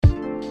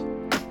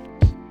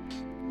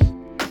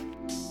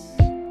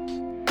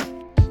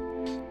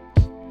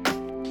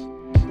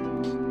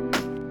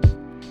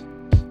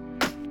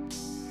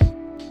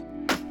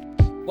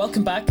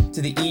Welcome back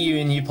to the EU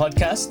and You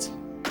podcast.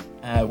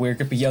 We're a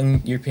group of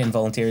young European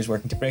volunteers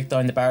working to break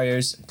down the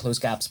barriers and close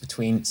gaps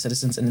between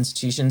citizens and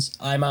institutions.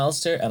 I'm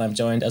Alistair, and I'm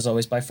joined, as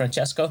always, by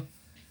Francesco.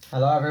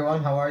 Hello,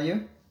 everyone. How are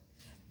you?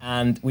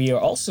 And we are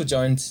also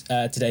joined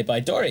today by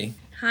Dori.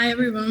 Hi,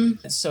 everyone.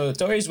 So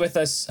Dori's with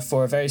us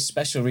for a very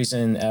special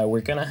reason. We're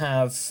going to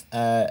have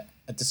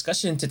a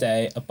discussion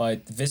today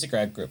about the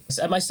Visegrád group.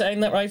 Am I saying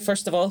that right,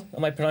 first of all?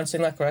 Am I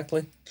pronouncing that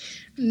correctly?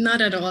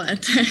 Not at all.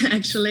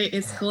 Actually,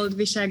 it's called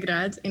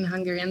Visegrád in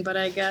Hungarian, but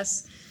I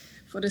guess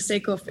for the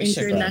sake of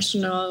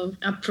international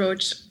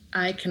approach,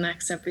 I can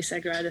accept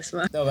Visegrád as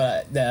well. No,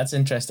 but yeah, that's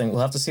interesting.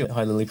 We'll have to see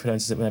how Lily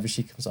pronounces it whenever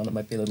she comes on. It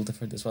might be a little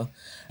different as well.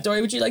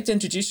 Dori, would you like to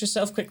introduce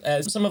yourself quick?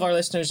 Some of our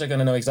listeners are going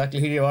to know exactly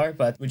who you are,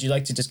 but would you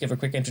like to just give a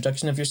quick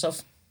introduction of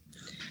yourself?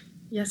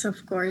 Yes,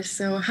 of course.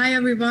 So, hi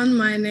everyone,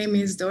 my name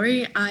is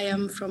Dori. I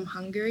am from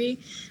Hungary.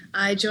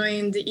 I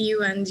joined the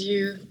EU and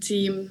U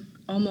team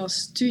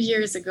almost 2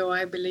 years ago,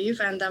 I believe,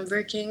 and I'm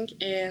working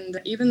in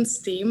the events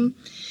team.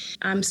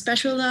 I'm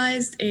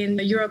specialized in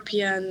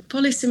European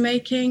policy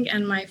making,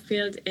 and my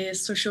field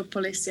is social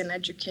policy and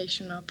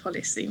educational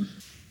policy.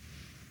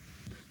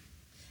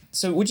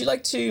 So would you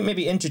like to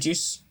maybe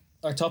introduce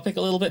our topic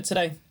a little bit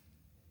today?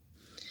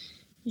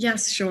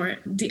 Yes, sure.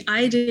 The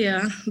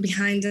idea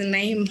behind the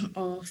name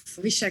of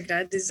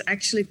Visegrád is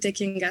actually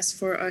taking us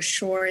for a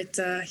short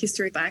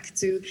history back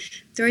to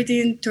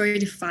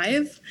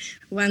 1335,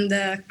 when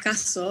the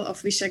castle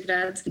of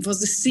Visegrád was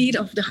the seat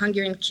of the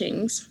Hungarian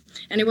kings.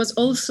 And it was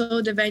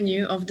also the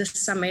venue of the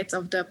summit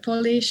of the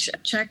Polish,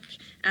 Czech,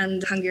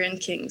 and Hungarian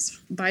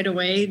kings. By the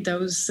way,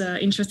 those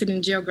interested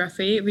in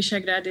geography,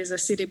 Visegrád is a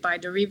city by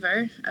the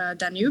river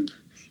Danube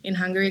in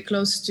Hungary,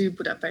 close to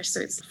Budapest, so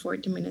it's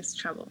 40 minutes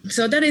travel.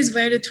 So that is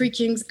where the three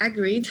kings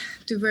agreed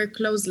to work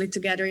closely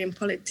together in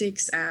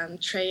politics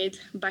and trade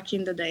back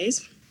in the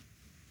days.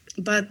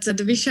 But the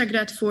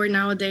Visegrád 4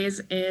 nowadays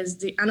is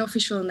the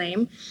unofficial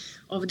name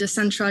of the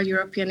Central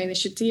European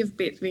Initiative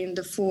between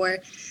the four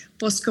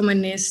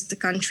post-communist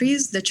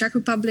countries, the Czech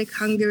Republic,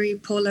 Hungary,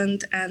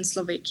 Poland, and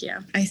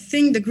Slovakia. I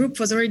think the group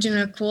was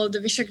originally called the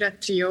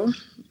Visegrád Trio,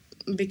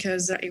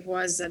 because it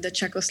was the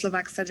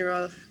Czechoslovak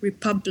Federal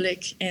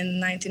Republic in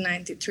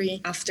 1993.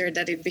 After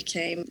that, it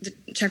became the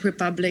Czech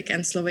Republic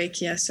and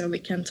Slovakia, so we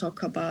can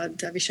talk about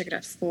the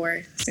Visegrád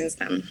 4 since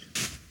then.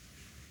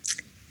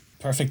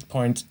 Perfect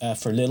point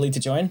for Lily to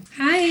join.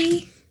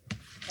 Hi.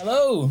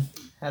 Hello.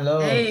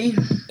 Hello. Hey.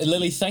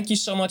 Lily, thank you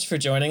so much for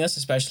joining us,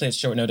 especially at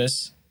short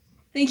notice.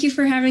 Thank you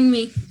for having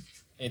me.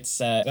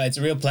 It's a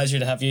real pleasure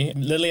to have you.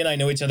 Lily and I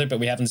know each other, but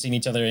we haven't seen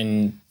each other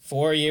in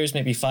 4 years,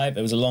 maybe 5.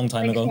 It was a long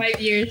time ago.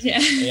 5 years, yeah.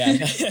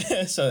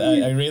 Yeah. So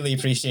I really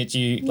appreciate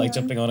you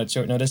jumping on at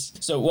short notice.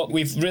 So what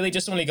we've really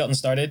just only gotten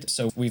started.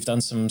 So we've done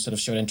some sort of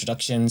short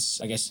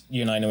introductions. I guess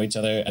you and I know each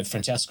other.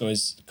 Francesco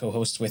is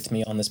co-host with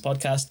me on this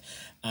podcast.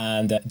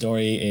 And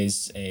Dori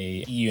is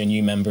a EU and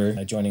U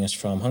member joining us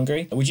from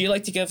Hungary. Would you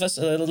like to give us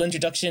a little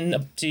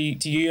introduction to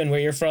you and where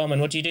you're from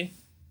and what you do?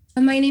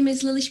 My name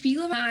is Lily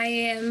Spiegel. I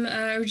am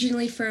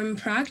originally from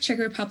Prague, Czech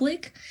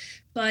Republic,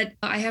 but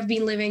I have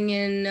been living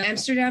in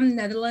Amsterdam,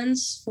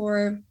 Netherlands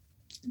for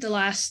the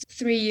last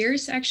 3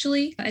 years,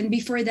 actually. And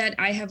before that,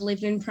 I have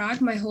lived in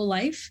Prague my whole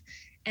life.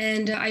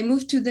 And I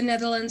moved to the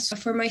Netherlands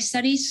for my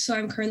studies. So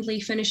I'm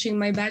currently finishing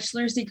my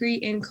bachelor's degree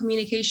in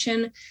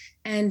communication,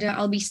 and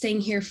I'll be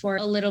staying here for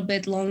a little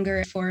bit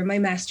longer for my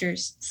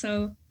master's.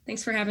 So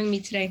thanks for having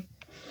me today.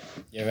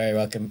 You're very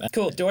welcome.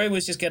 Cool. Dori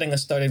was just getting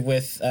us started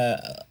with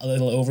a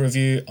little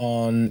overview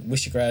on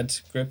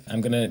Visegrád group.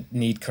 I'm going to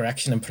need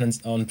correction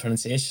on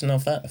pronunciation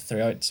of that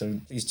throughout,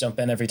 so please jump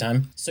in every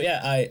time. So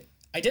yeah,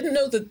 I didn't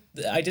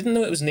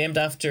know it was named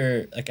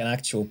after like an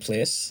actual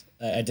place.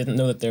 I didn't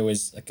know that there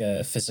was like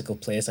a physical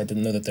place. I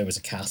didn't know that there was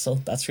a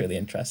castle. That's really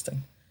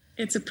interesting.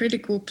 It's a pretty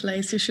cool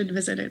place. You should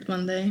visit it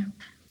one day.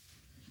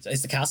 So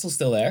is the castle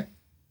still there?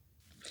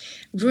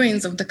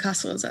 Ruins of the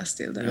castles are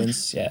still there.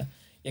 Ruins, yeah.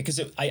 Yeah,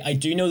 because I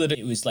do know that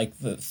it was like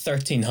the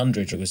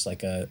 1300s. It was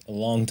like a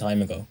long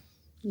time ago.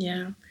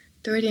 Yeah,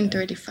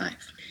 1335.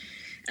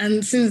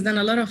 And since then,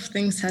 a lot of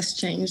things has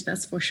changed,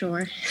 that's for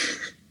sure.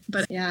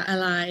 But yeah, I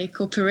like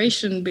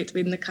cooperation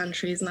between the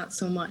countries, not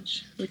so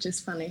much, which is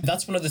funny.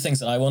 That's one of the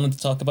things that I wanted to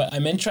talk about.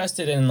 I'm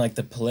interested in like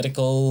the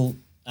political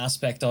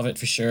aspect of it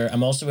for sure.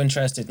 I'm also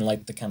interested in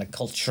like the kind of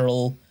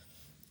cultural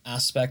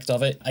aspect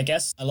of it. I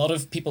guess a lot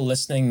of people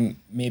listening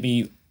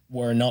maybe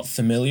were not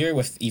familiar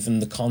with even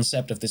the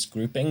concept of this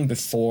grouping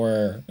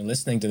before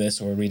listening to this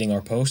or reading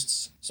our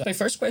posts. So my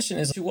first question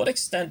is, to what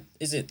extent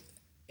is it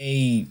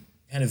a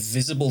kind of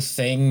visible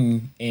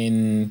thing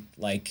in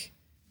like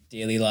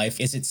daily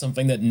life? Is it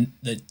something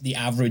that the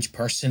average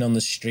person on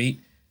the street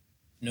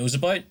knows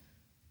about?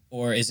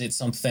 Or is it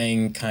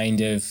something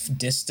kind of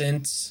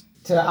distant?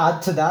 To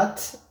add to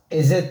that,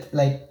 does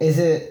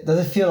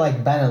it feel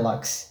like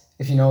Benelux,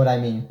 if you know what I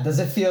mean? Does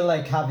it feel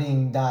like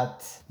having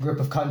that group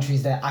of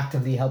countries that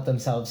actively help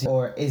themselves,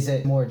 or is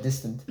it more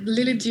distant?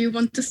 Lily, do you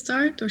want to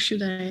start or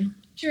should I?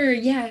 Sure,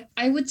 yeah.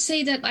 I would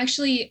say that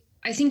actually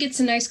I think it's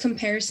a nice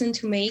comparison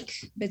to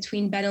make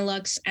between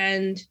Benelux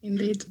and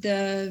Indeed.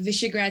 the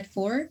Visegrád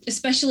 4,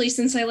 especially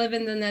since I live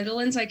in the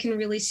Netherlands. I can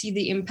really see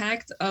the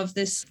impact of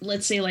this,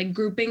 let's say, like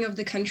grouping of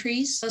the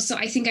countries. So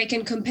I think I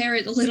can compare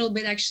it a little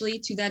bit actually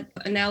to that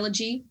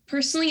analogy.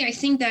 Personally, I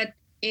think that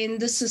in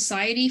the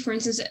society, for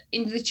instance,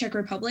 in the Czech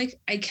Republic,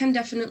 I can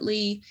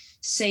definitely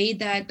say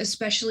that,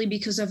 especially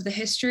because of the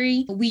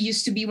history, we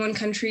used to be one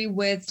country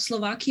with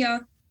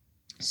Slovakia.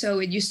 So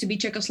it used to be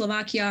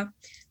Czechoslovakia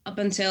up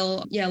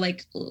until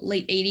like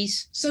late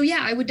 80s. So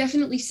yeah, I would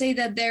definitely say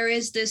that there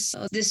is this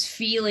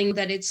feeling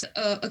that it's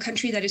a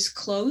country that is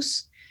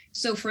close.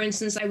 So for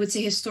instance, I would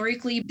say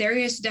historically there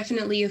is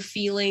definitely a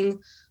feeling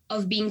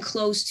of being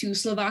close to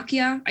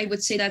Slovakia. I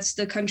would say that's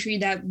the country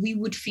that we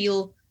would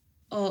feel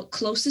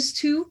closest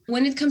to.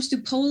 When it comes to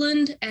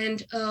Poland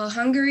and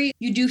Hungary,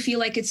 you do feel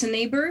like it's a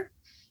neighbor,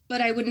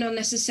 but I would not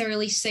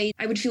necessarily say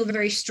I would feel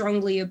very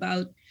strongly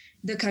about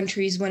the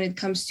countries when it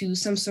comes to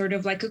some sort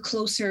of like a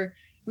closer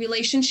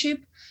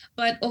relationship.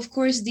 But of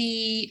course,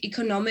 the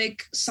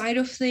economic side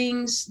of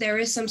things, there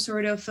is some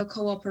sort of a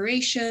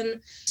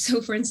cooperation.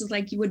 So for instance,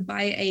 like you would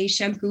buy a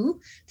shampoo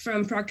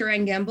from Procter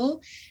and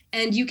Gamble,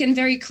 and you can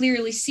very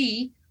clearly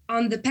see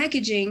on the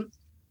packaging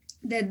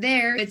that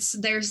it's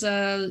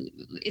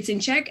in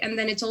Czech, and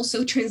then it's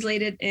also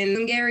translated in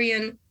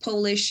Hungarian,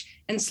 Polish,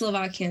 and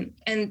Slovakian.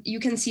 And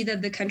you can see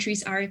that the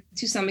countries are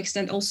to some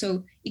extent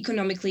also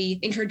economically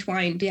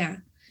intertwined. Yeah.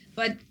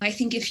 But I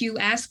think if you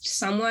asked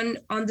someone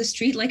on the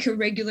street, like a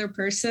regular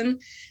person,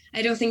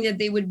 I don't think that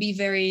they would be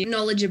very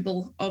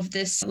knowledgeable of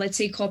this, let's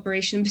say,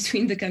 cooperation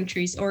between the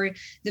countries or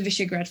the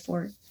Visegrád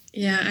 4.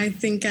 Yeah, I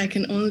think I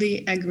can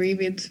only agree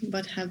with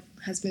what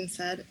has been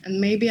said. And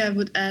maybe I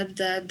would add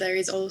that there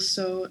is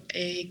also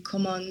a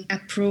common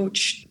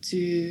approach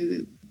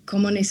to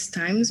communist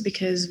times,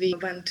 because we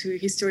went to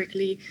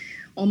historically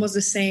almost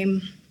the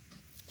same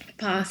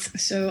path.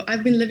 So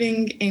I've been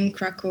living in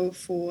Krakow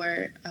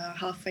for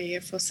half a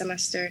year, for a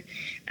semester.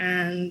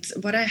 And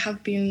what I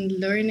have been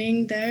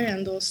learning there,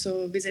 and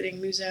also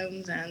visiting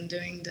museums and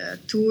doing the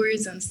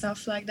tours and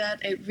stuff like that,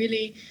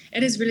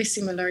 it is really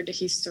similar, the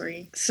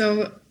history.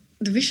 So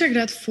the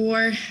Visegrád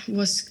 4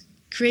 was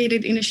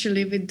created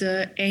initially with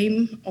the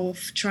aim of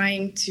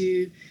trying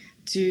to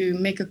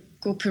make a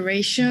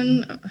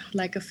cooperation,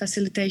 like a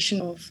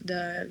facilitation of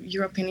the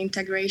European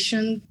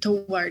integration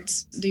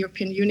towards the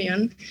European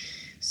Union,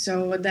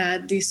 so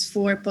that these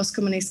 4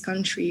 post-communist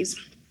countries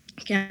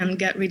can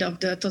get rid of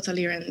the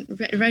totalitarian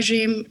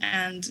regime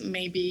and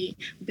maybe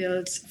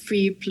build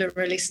free,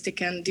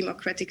 pluralistic and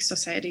democratic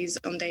societies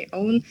on their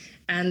own.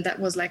 And that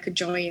was like a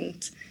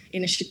joint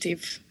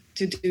initiative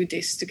to do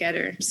this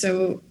together.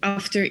 So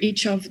after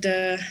each of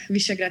the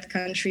Visegrád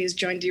countries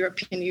joined the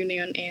European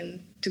Union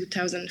in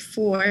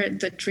 2004,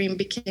 the dream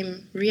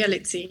became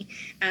reality,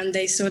 and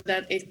they saw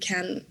that it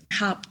can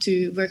help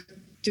to work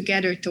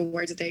together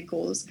towards their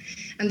goals.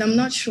 And I'm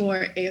not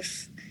sure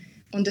if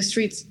on the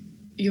streets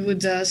you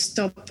would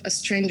stop a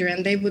stranger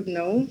and they would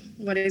know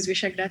what is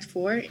Visegrád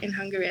 4, in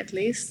Hungary at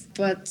least.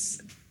 But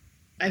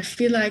I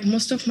feel like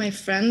most of my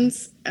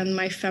friends and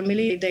my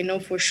family, they know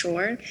for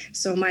sure.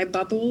 So my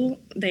bubble,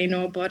 they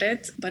know about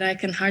it, but I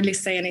can hardly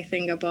say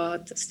anything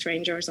about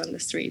strangers on the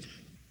street.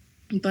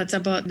 But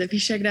about the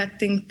Visegrád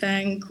think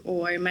tank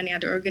or many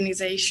other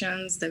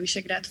organizations, the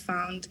Visegrád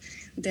Fund,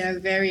 they are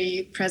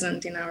very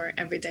present in our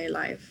everyday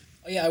life.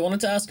 Oh, yeah, I wanted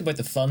to ask about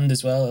the fund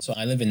as well. So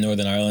I live in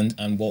Northern Ireland,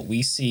 and what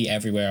we see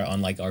everywhere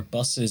on like our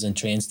buses and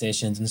train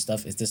stations and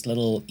stuff is this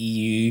little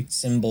EU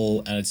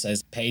symbol, and it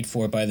says paid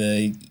for by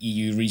the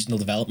EU Regional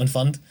Development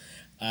Fund.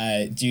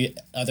 Are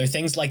there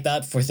things like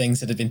that for things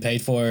that have been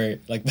paid for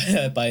like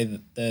by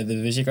the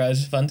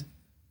Visegrád Fund?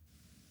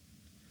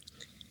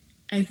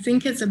 I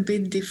think it's a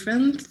bit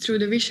different. Through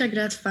the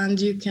Visegrád Fund,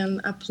 you can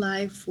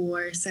apply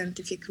for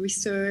scientific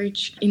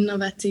research,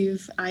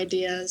 innovative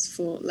ideas,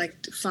 for like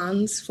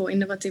funds for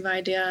innovative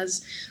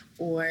ideas,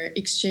 or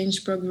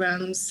exchange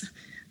programs,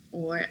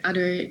 or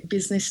other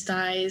business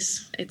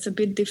ties. It's a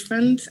bit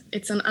different.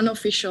 It's an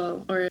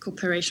unofficial or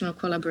cooperation or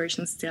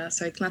collaboration still,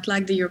 so it's not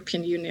like the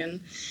European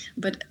Union.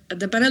 But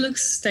the Benelux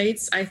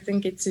states, I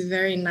think it's a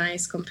very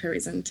nice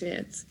comparison to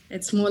it.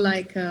 It's more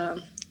like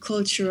a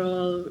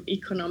cultural,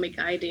 economic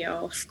idea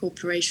of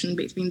cooperation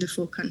between the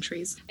 4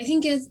 countries. I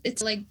think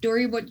it's like,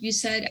 Dori, what you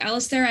said.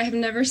 Alistair, I have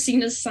never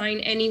seen a sign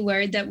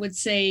anywhere that would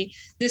say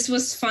this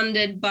was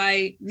funded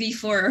by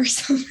V4 or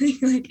something.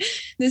 Like,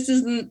 this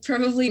is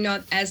probably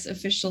not as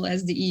official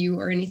as the EU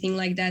or anything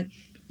like that.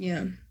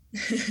 Yeah.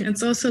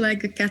 It's also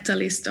like a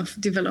catalyst of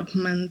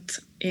development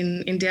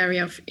in the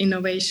area of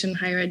innovation,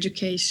 higher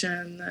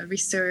education,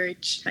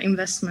 research,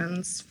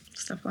 investments,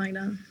 stuff like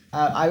that.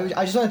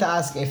 I just wanted to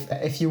ask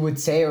if you would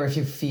say, or if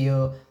you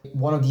feel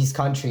one of these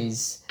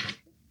countries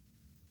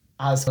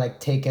has like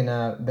taken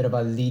a bit of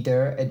a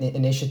leader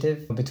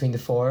initiative between the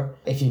four.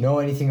 If you know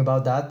anything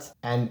about that,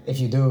 and if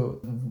you do,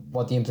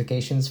 what the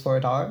implications for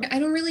it are? I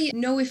don't really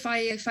know if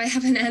I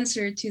have an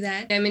answer to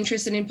that. I'm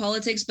interested in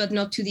politics, but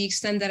not to the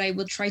extent that I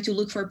would try to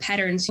look for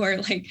patterns, or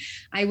like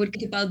I would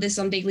think about this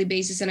on a daily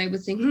basis and I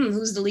would think,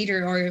 who's the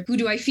leader, or who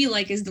do I feel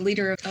like is the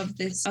leader of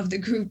the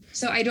group?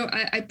 So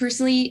I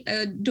personally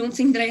don't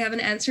think that I have an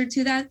answer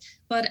to that,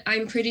 but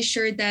I'm pretty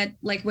sure that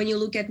like when you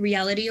look at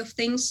reality of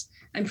things,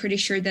 I'm pretty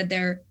sure that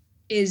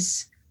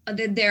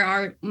there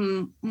are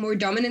more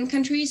dominant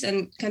countries and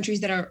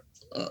countries that are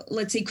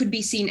let's say could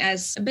be seen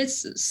as a bit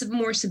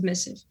more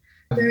submissive.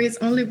 There is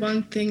only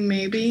one thing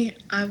maybe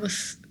I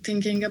was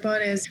thinking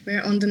about is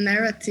we're on the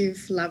narrative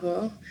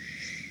level.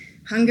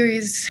 Hungary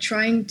is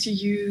trying to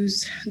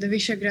use the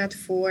Visegrád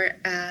 4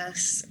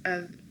 as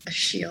a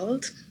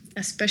shield,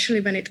 especially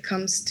when it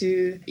comes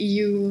to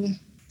EU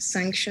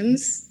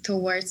sanctions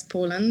towards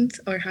Poland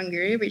or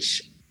Hungary,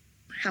 which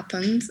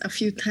happened a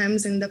few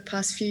times in the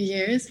past few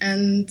years.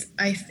 And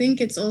I think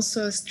it's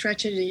also a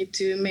strategy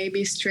to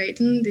maybe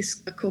straighten this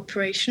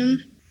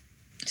cooperation.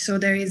 So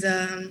there is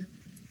a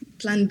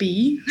plan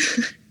B.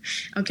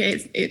 Okay,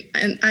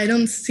 and I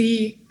don't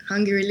see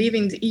Hungary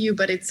leaving the EU,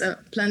 but it's a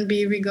plan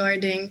B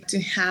regarding to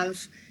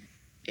have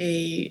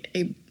a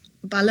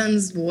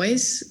balanced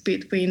voice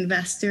between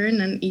Western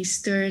and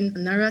Eastern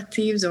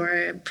narratives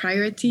or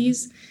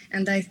priorities.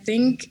 And I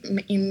think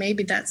in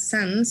maybe that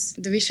sense,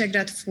 the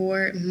Visegrád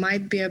 4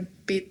 might be a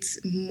bit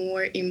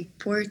more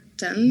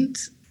important,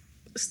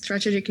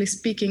 strategically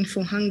speaking,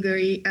 for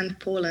Hungary and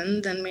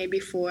Poland than maybe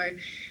for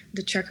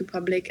the Czech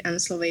Republic and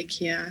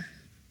Slovakia.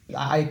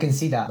 I can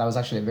see that. That was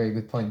actually a very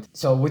good point.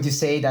 So would you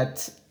say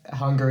that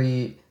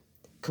Hungary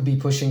could be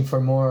pushing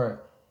for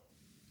more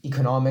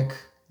economic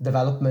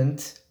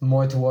development,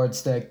 more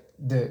towards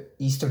the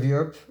east of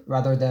Europe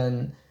rather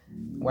than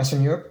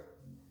Western Europe?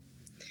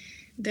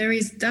 There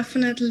is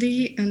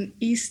definitely an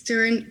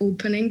Eastern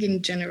opening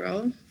in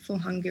general for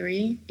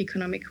Hungary,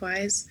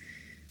 economic-wise,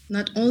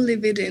 not only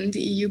within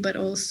the EU, but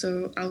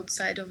also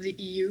outside of the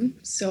EU.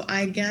 So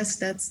I guess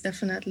that's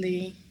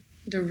definitely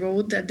the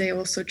road that they're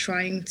also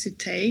trying to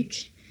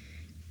take.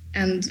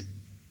 And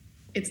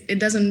it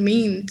doesn't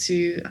mean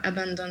to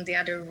abandon the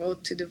other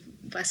road to the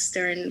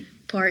Western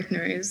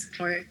partners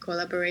or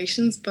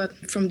collaborations, but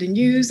from the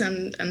news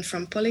and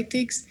from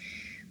politics,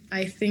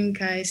 I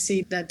think I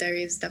see that there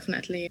is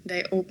definitely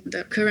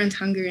the current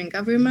Hungarian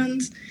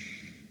government,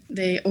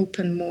 they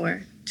open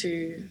more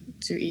to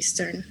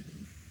Eastern.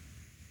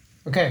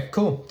 Okay,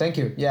 cool. Thank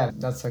you. Yeah,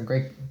 that's a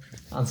great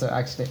answer,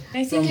 actually.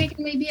 I think I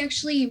can maybe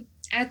actually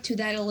add to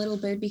that a little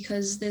bit,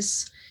 because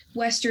this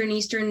Western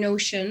Eastern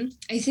notion,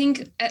 I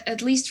think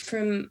at least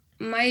from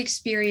my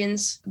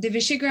experience, the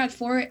Visegrád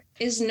 4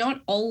 is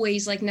not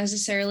always like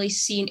necessarily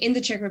seen in the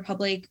Czech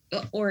Republic,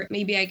 or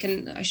maybe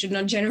I should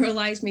not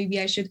generalize, maybe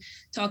I should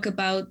talk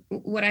about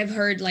what I've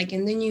heard like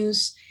in the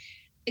news.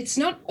 It's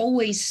not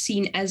always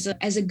seen as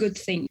a good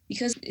thing,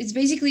 because it's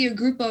basically a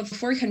group of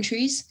 4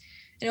 countries,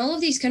 and all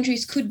of these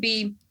countries could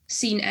be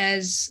seen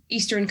as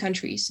Eastern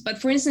countries.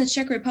 But for instance,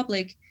 Czech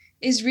Republic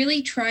is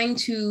really trying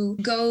to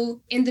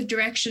go in the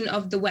direction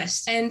of the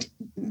West. And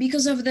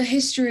because of the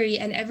history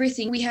and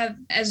everything, we have,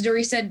 as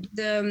Dori said,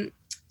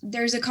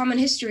 there's a common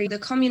history, the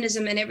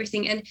communism and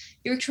everything, and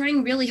you're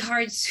trying really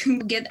hard to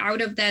get out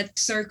of that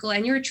circle,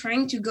 and you're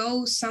trying to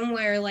go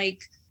somewhere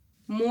like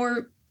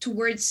more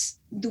towards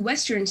the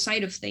Western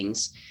side of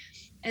things.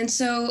 And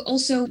so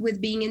also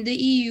with being in the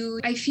EU,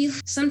 I feel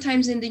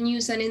sometimes in the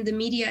news and in the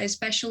media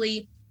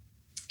especially,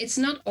 it's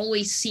not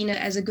always seen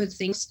as a good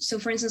thing. So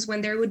for instance,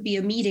 when there would be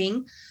a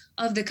meeting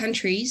of the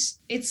countries,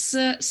 it's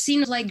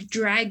seen like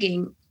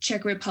dragging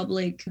Czech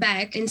Republic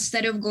back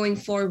instead of going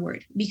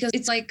forward, because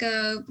it's like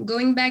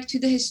going back to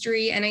the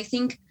history. And I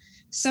think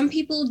some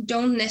people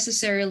don't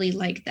necessarily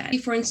like that.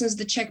 For instance,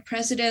 the Czech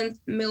president,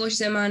 Miloš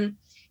Zeman,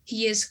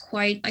 he is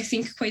quite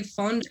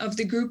fond of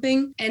the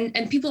grouping,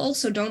 and people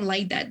also don't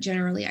like that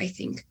generally, I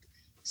think.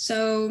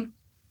 So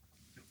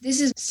this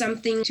is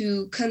something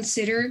to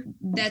consider.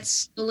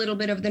 That's a little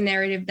bit of the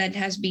narrative that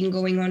has been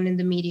going on in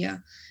the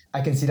media.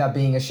 I can see that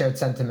being a shared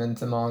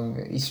sentiment among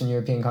Eastern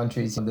European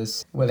countries,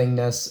 this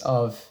willingness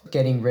of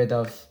getting rid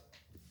of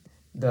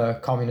the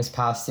communist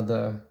past,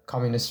 the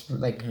communist,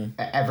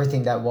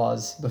 everything that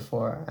was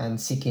before, and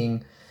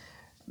seeking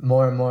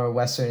more and more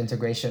Western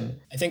integration.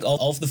 I think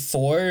of the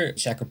 4,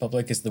 Czech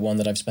Republic is the one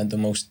that I've spent the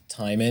most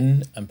time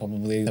in, and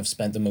probably have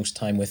spent the most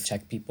time with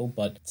Czech people.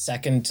 But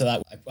second to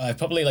that, I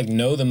probably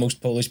know the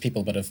most Polish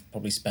people, but I've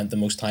probably spent the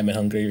most time in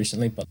Hungary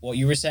recently. But what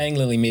you were saying,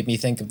 Lily, made me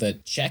think of the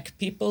Czech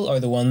people are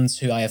the ones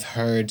who I have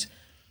heard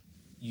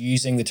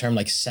using the term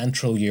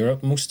Central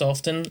Europe most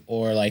often,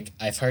 or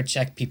I've heard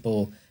Czech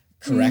people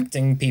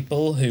correcting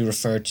people who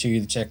refer to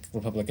the Czech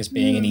Republic as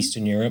being in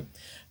Eastern Europe.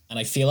 And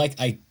I feel like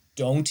I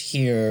don't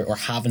hear or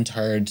haven't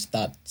heard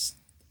that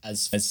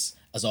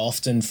as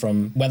often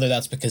from, whether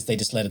that's because they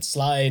just let it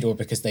slide or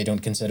because they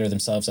don't consider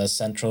themselves as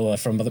central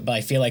from, but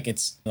I feel like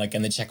it's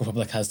in the Czech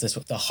Republic has this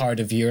the heart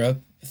of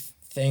Europe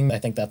thing. I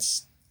think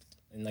that's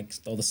and like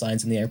all the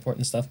signs in the airport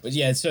and stuff. But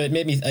yeah, so it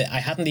made me, I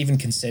hadn't even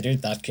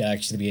considered that could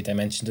actually be a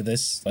dimension to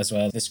this as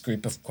well. This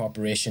group of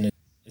cooperation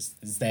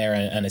is there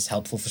and is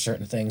helpful for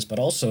certain things, but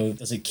also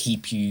does it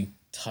keep you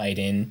tied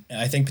in?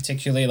 I think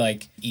particularly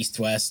like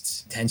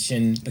East-West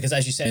tension, because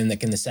as you said, in the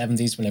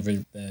 70s, whenever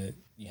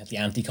you had the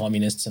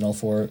anti-communists in all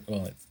four,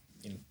 well,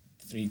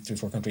 three or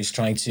four countries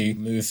trying to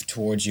move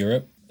towards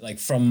Europe. Like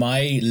from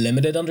my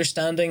limited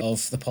understanding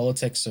of the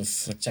politics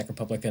of Czech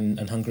Republic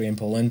and Hungary and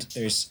Poland,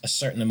 there's a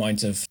certain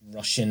amount of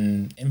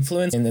Russian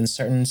influence in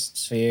certain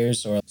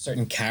spheres, or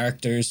certain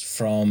characters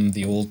from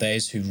the old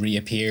days who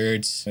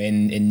reappeared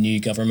in new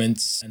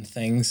governments and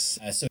things.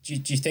 So do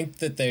you think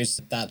that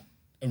there's that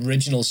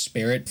original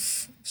spirit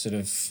of sort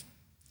of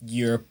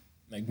Europe,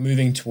 like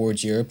moving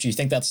towards Europe? Do you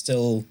think that's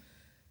still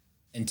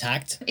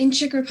intact? In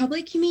Czech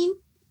Republic, you mean?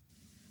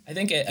 I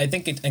think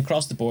it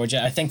across the board,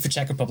 yeah. I think for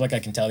Czech Republic, I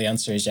can tell the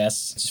answer is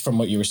yes, just from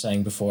what you were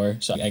saying before.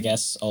 So I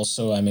guess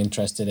also I'm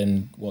interested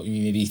in what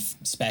you maybe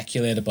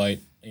speculate about,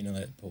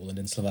 like Poland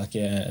and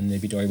Slovakia, and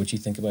maybe Dori, what you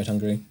think about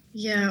Hungary.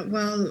 Yeah,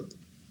 well,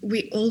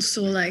 we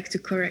also like to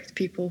correct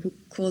people who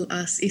call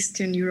us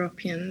Eastern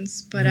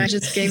Europeans, but I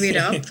just gave it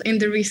up in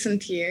the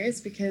recent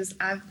years because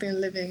I've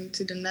been living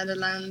to the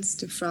Netherlands,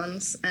 to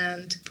France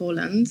and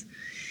Poland.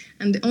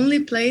 And the only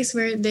place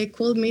where they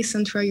called me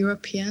Central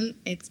European,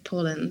 it's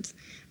Poland.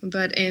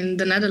 But in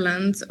the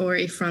Netherlands or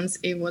in France,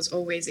 it was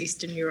always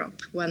Eastern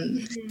Europe.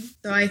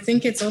 So I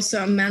think it's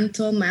also a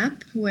mental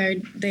map where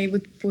they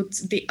would put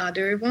the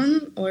other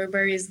one, or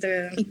where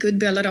it could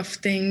be a lot of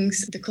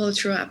things, the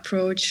cultural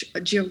approach,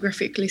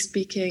 geographically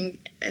speaking,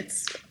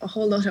 it's a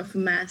whole lot of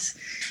mess.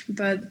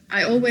 But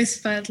I always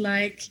felt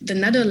like the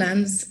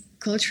Netherlands,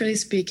 culturally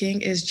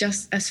speaking, is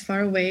just as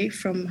far away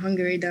from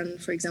Hungary than,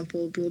 for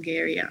example,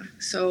 Bulgaria.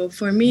 So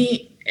for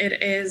me,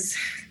 it is,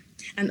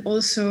 and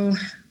also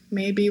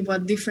maybe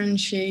what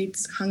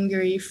differentiates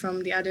Hungary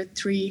from the other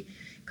three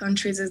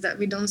countries is that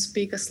we don't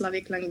speak a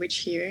Slavic language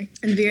here.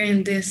 And we're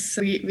in this,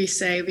 we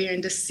say we're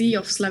in the sea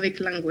of Slavic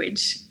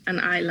language, an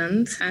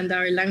island, and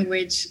our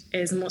language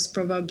is most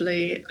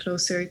probably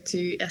closer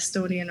to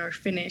Estonian or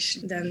Finnish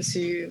than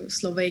to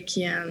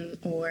Slovakian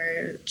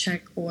or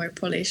Czech or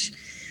Polish.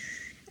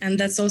 And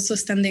that's also a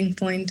standing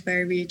point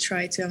where we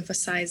try to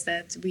emphasize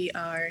that we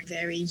are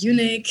very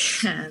unique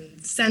and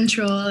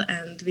central,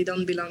 and we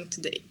don't belong to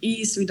the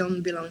East, we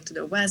don't belong to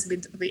the West,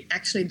 we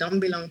actually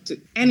don't belong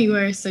to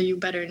anywhere, so you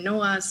better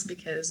know us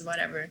because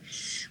whatever.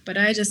 But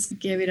I just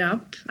gave it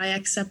up. I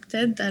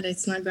accepted that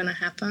it's not going to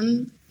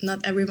happen.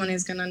 Not everyone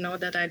is going to know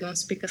that I don't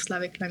speak a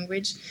Slavic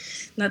language.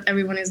 Not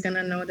everyone is going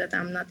to know that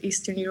I'm not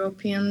Eastern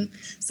European.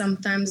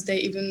 Sometimes they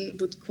even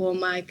would call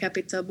my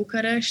capital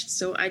Bucharest,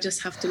 so I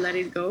just have to let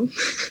it go.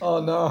 Oh,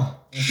 no.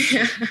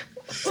 Yeah.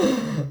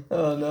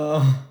 Oh,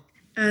 no.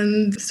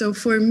 And so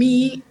for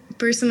me,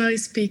 personally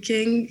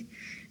speaking,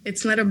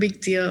 it's not a big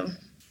deal.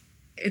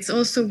 It's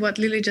also what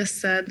Lily just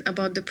said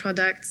about the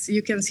products.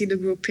 You can see the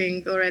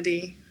grouping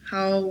already.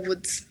 How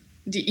would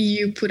the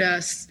EU put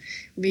us?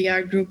 We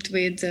are grouped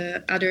with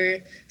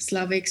other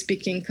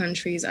Slavic-speaking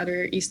countries,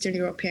 other Eastern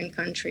European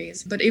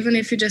countries. But even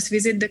if you just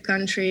visit the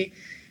country,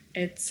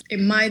 it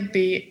might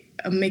be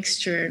a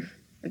mixture,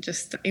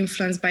 just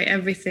influenced by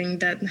everything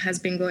that has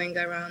been going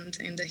around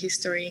in the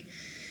history.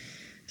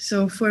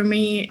 So for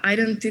me,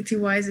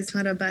 identity-wise, it's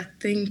not a bad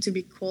thing to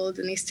be called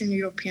an Eastern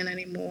European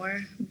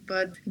anymore.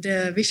 But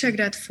the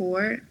Visegrád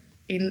 4,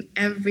 in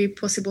every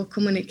possible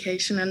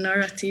communication and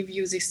narrative,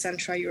 uses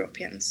Central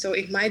European. So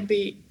it might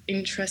be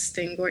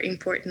interesting or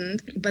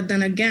important. But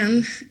then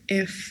again,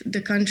 if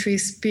the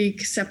countries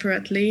speak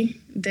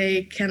separately,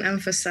 they can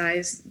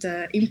emphasize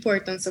the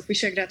importance of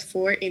Visegrád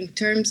 4 in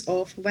terms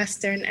of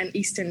Western and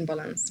Eastern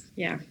balance.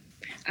 Yeah.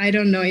 I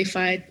don't know if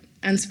I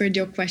answered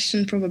your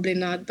question, probably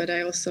not, but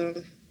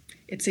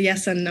it's a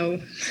yes and no.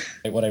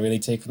 What I really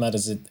take from that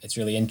is it's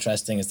really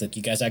interesting is that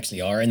you guys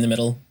actually are in the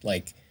middle.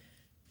 Like,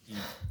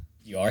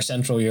 you are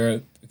Central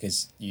Europe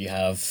because you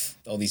have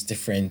all these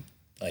different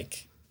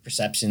like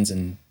perceptions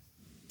and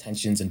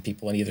tensions and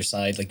people on either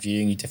side like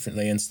viewing you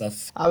differently and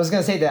stuff. I was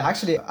going to say that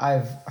actually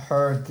I've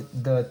heard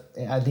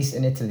at least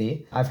in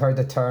Italy, I've heard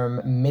the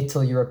term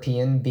Mittel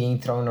European being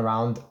thrown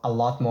around a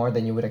lot more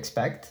than you would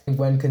expect.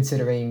 When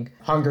considering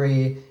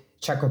Hungary,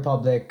 Czech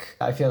Republic,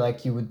 I feel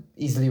like you would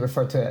easily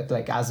refer to it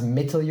like as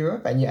Mittel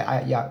Europe, and you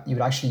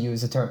would actually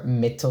use the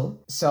term Mittel.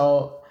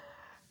 So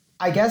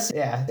I guess,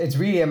 yeah, it's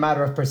really a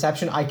matter of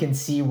perception. I can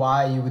see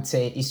why you would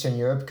say Eastern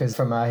Europe, because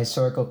from a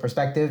historical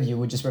perspective, you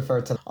would just refer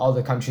to all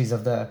the countries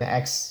of the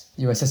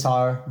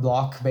ex-USSR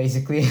bloc,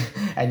 basically.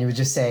 And you would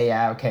just say,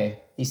 yeah, okay,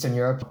 Eastern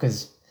Europe,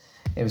 because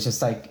it was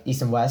just like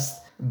East and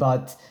West.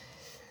 But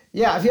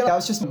yeah, I feel like that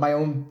was just my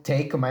own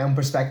take, my own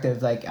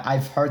perspective. Like,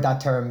 I've heard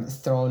that term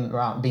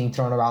being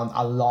thrown around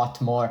a lot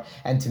more.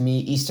 And to me,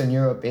 Eastern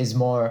Europe is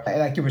more,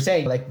 like you were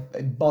saying, like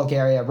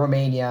Bulgaria,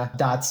 Romania,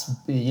 that's,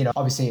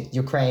 obviously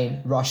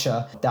Ukraine,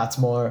 Russia, that's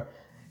more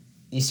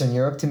Eastern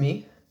Europe to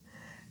me,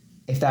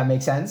 if that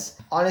makes sense.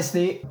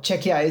 Honestly,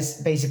 Czechia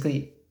is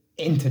basically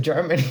into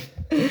Germany.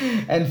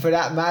 And for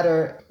that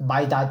matter,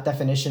 by that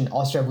definition,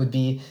 Austria would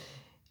be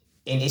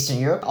in Eastern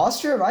Europe.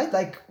 Austria, right?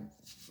 Like,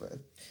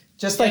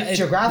 just Yeah, like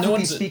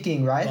geographically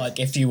speaking, right? Like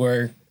if you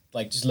were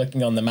like just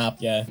looking on the map,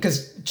 yeah.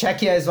 Because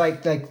Czechia is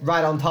like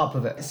right on top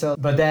of it. So,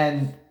 but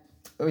then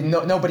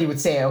nobody would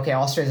say, okay,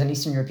 Austria is an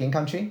Eastern European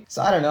country.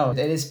 So I don't know.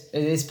 It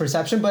is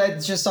perception, but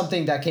it's just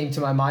something that came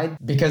to my mind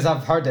because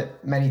I've heard it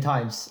many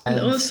times. And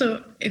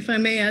also, if I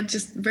may add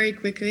just very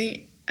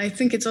quickly, I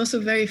think it's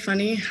also very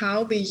funny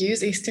how we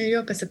use Eastern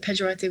Europe as a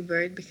pejorative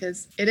word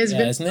because it is,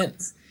 isn't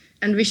it?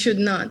 And we should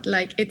not.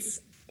 Like,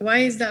 why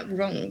is that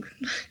wrong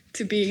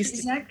to be Eastern?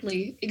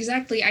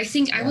 Exactly. I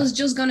think I was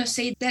just gonna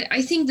say that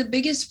I think the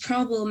biggest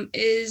problem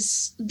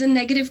is the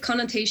negative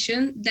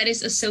connotation that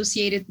is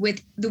associated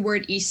with the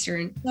word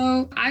Eastern.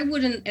 So I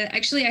wouldn't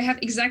actually. I have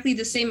exactly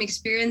the same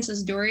experience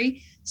as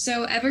Dori.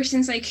 So ever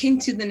since I came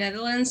to the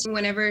Netherlands,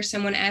 whenever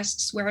someone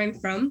asks where I'm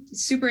from,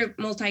 it's super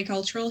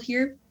multicultural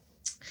here.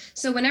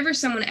 So whenever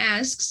someone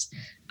asks,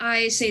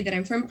 I say that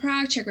I'm from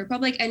Prague, Czech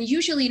Republic, and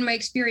usually in my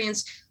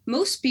experience,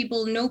 most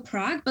people know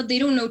Prague, but they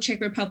don't know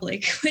Czech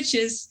Republic, which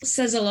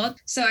says a lot.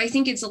 So I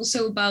think it's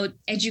also about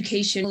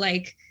education.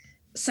 Like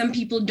some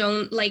people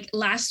don't, like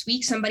last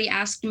week, somebody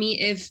asked me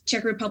if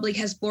Czech Republic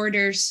has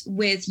borders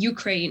with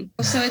Ukraine.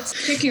 So it's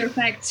trickier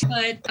fact,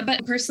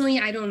 but personally,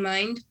 I don't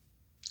mind.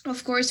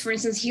 Of course, for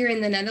instance, here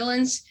in the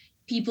Netherlands,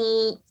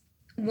 people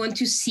want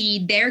to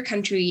see their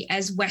country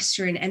as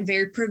Western and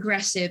very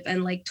progressive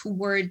and like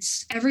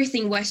towards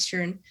everything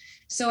Western.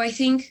 So I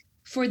think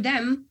for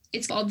them,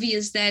 it's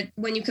obvious that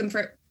when you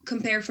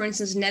compare, for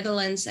instance,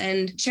 Netherlands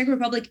and Czech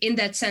Republic in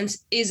that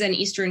sense is an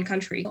Eastern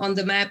country. On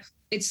the map,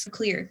 it's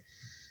clear.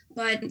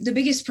 But the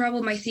biggest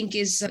problem, I think,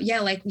 is,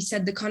 like we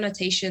said, the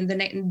connotation,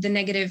 the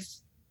negative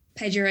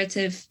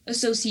pejorative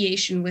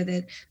association with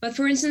it. But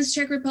for instance,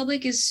 Czech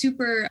Republic is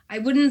super, I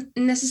wouldn't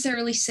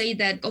necessarily say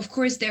that. Of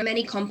course, there are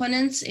many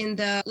components in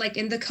the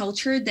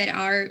culture that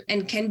are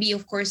and can be,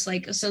 of course,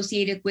 like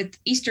associated with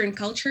Eastern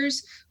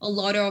cultures. A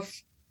lot of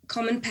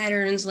common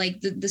patterns,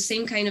 like the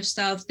same kind of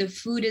stuff. The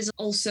food is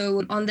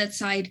also on that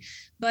side.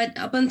 But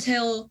up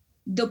until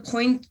the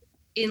point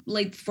in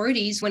like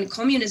 40s when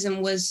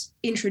communism was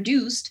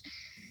introduced,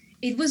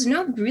 it was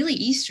not really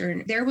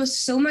Eastern. There was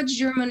so much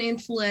German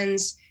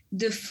influence.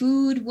 The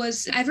food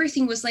was,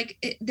 everything was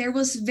like, there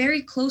was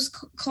very close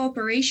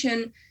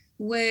cooperation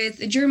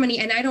with Germany.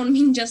 And I don't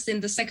mean just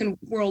in the Second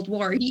World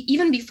War,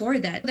 even before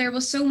that, there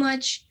was so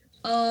much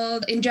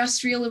of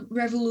industrial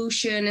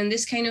revolution and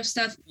this kind of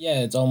stuff.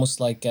 Yeah, it's almost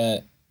like,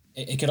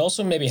 it could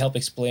also maybe help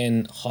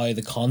explain how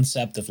the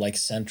concept of like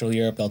Central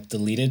Europe got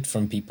deleted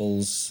from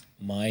people's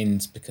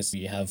minds, because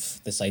you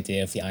have this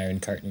idea of the Iron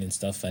Curtain and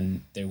stuff,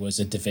 and there was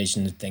a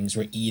division of things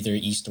where either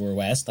east or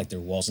west, like there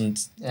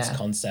wasn't this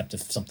concept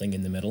of something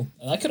in the middle.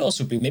 And that could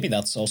also be, maybe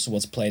that's also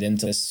what's played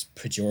into this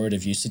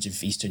pejorative usage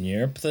of Eastern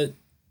Europe that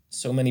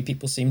so many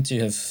people seem to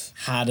have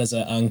had as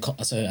an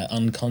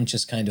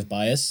unconscious kind of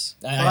bias.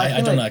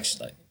 I don't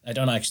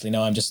actually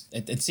know. I'm just,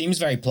 it seems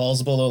very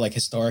plausible though, like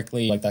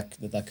historically, like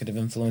that could have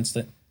influenced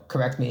it.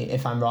 Correct me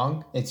if I'm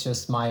wrong. It's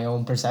just my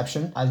own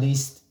perception, at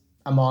least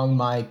among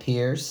my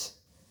peers,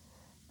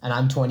 and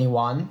I'm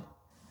 21.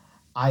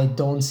 I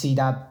don't see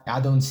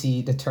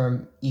the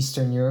term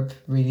Eastern Europe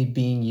really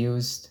being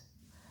used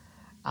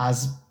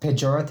as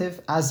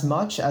pejorative as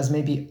much as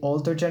maybe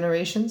older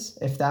generations,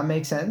 if that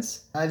makes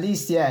sense. At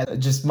least,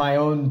 just my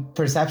own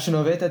perception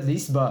of it at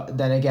least. But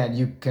then again,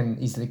 you can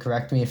easily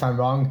correct me if I'm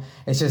wrong.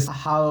 It's just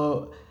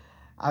how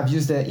I've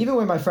used it, even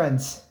with my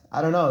friends.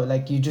 I don't know,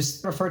 like you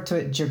just refer to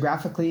it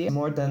geographically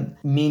more than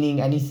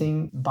meaning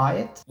anything by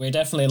it. We're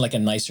definitely like a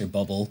nicer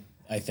bubble,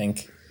 I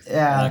think.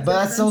 Yeah, but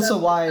that's also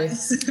why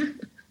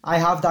I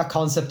have that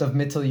concept of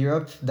Middle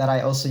Europe that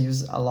I also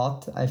use a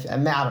lot. I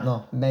don't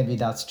know, maybe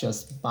that's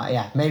just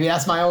maybe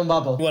that's my own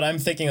bubble. What I'm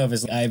thinking of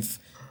is I'm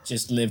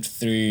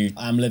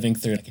living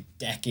through like a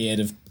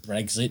decade of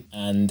Brexit,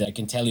 and I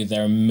can tell you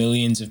there are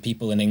millions of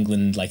people in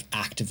England like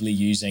actively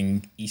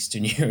using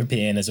Eastern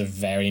European as a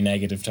very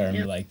negative term.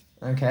 Yeah. Like,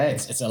 okay,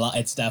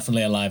 it's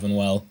definitely alive and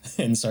well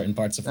in certain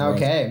parts of the world.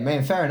 Okay,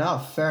 man, fair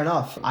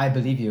enough. I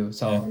believe you.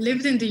 So I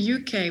lived in the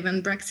UK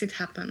when Brexit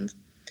happened,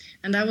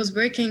 and I was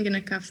working in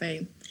a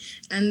cafe,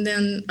 and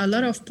then a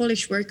lot of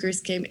Polish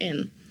workers came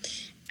in,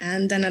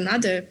 and then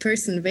another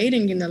person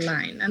waiting in the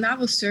line, and I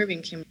was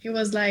serving him. He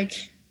was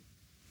like,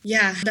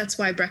 yeah, that's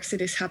why Brexit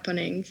is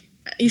happening.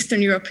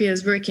 Eastern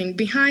Europeans working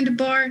behind the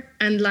bar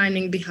and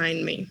lining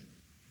behind me.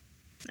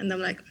 And I'm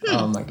like,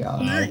 oh my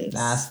God, nice.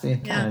 Nasty,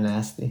 kind of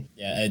nasty.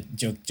 Yeah,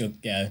 joke.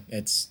 Yeah,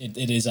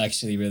 it is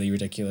actually really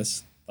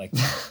ridiculous. Like,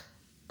 but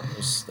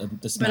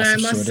I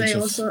must say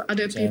also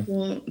other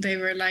people, they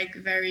were like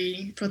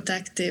very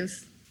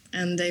protective,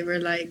 and they were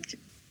like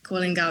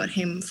calling out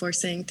him for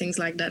saying things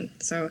like that.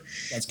 So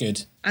that's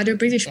good. Other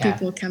British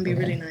people can be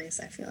really nice,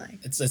 I feel like.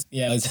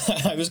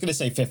 I was going to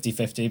say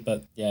 50-50,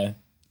 but yeah.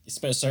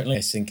 Certainly,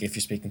 I think if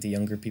you're speaking to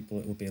younger people,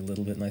 it will be a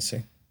little bit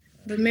nicer.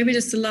 But maybe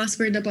just the last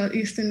word about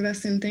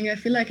Eastern-Western thing. I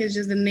feel like it's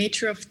just the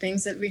nature of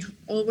things that we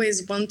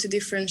always want to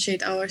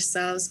differentiate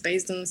ourselves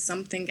based on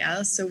something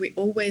else. So we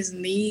always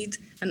need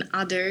an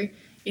other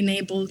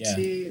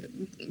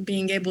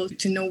being able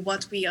to know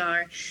what we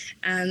are.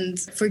 And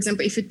for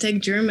example, if you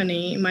take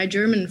Germany, my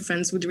German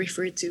friends would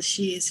refer to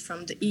she is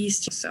from the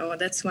East, so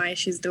that's why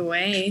she's the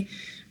way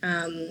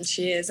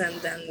she is. And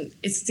then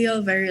it's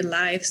still very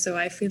live, so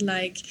I feel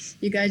like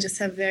you guys just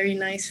have very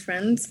nice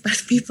friends,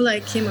 but people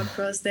I came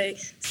across, they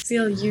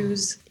still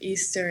use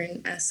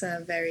Eastern as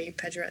a very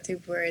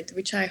pejorative word,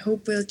 which I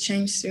hope will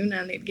change soon,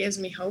 and it gives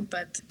me hope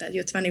that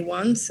you're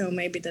 21, so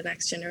maybe the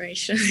next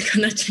generation is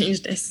gonna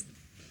change this.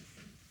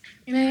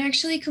 And I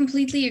actually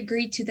completely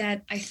agree to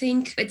that. I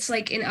think it's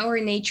like in our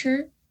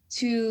nature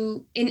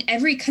in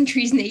every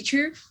country's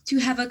nature, to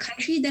have a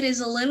country that is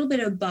a little bit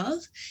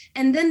above.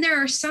 And then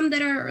there are some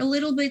that are a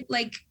little bit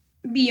like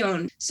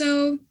beyond.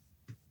 So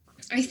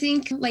I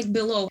think like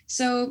below.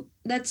 So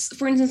that's,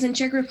 for instance, in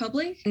Czech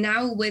Republic,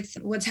 now with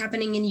what's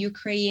happening in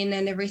Ukraine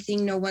and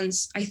everything,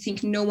 I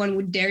think no one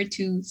would dare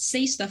to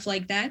say stuff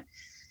like that.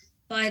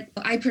 But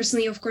I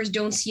personally, of course,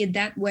 don't see it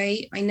that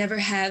way. I never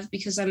have,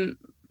 because I'm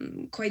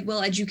quite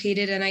well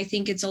educated, and I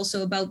think it's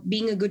also about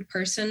being a good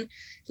person.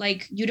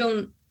 Like, you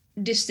don't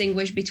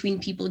distinguish between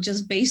people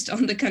just based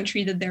on the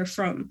country that they're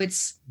from.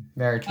 It's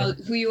very true. About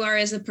who you are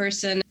as a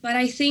person. But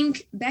I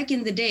think back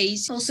in the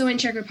days, also in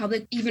Czech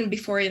Republic, even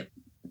before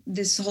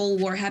this whole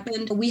war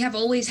happened, we have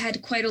always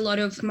had quite a lot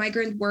of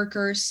migrant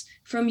workers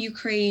from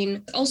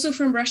Ukraine, also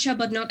from Russia,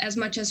 but not as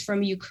much as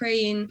from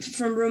Ukraine,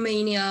 from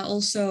Romania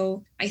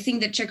also. I think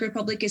that Czech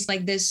Republic is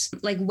like this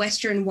like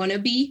Western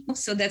wannabe.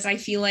 So that's, I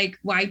feel like,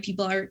 why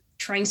people are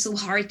trying so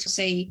hard to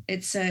say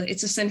it's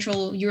a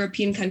Central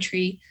European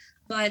country.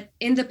 But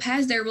in the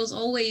past, there was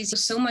always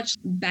so much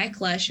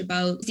backlash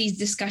about these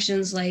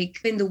discussions, like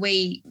in the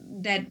way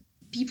that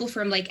people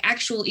from like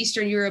actual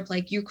Eastern Europe,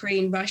 like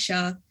Ukraine,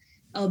 Russia,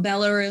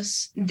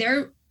 Belarus,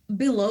 they're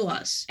below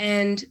us.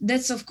 And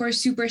that's, of course,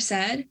 super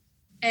sad.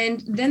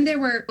 And then there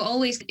were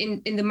always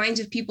in the minds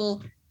of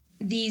people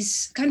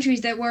these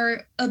countries that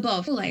were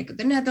above, like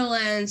the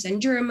Netherlands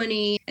and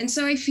Germany. And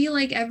so I feel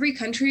like every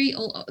country,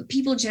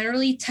 people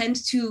generally tend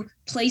to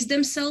place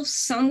themselves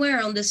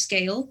somewhere on the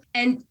scale.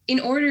 And in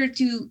order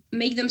to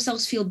make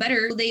themselves feel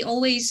better, they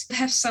always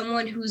have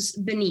someone who's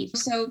beneath.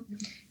 So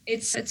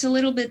it's a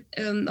little bit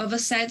of a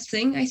sad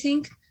thing, I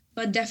think,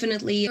 but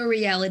definitely a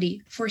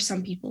reality for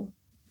some people.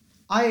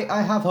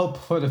 I have hope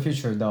for the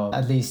future, though,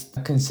 at least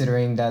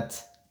considering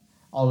that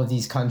all of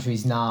these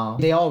countries now,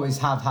 they always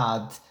have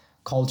had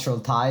cultural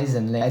ties.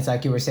 And it's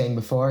like you were saying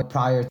before,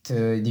 prior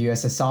to the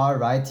USSR,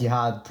 right? You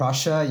had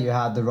Prussia, you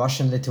had the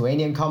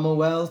Russian-Lithuanian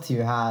Commonwealth,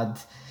 you had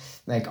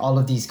like all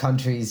of these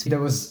countries. There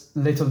was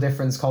little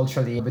difference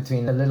culturally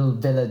between the little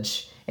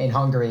village in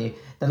Hungary,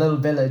 the little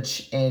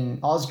village in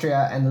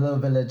Austria, and the little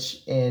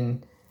village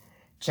in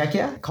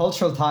Czechia.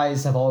 Cultural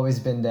ties have always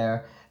been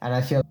there. And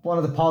I feel one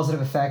of the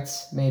positive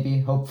effects,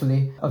 maybe,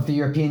 hopefully, of the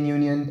European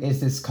Union is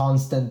this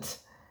constant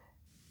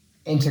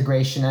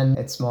integration. And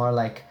it's more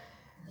like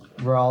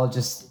we're all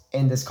just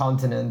in this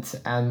continent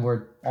and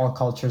all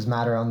cultures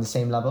matter on the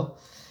same level.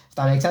 If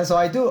that makes sense. So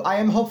I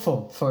am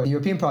hopeful for the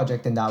European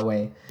project in that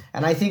way.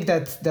 And I think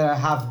that there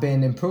have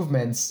been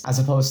improvements as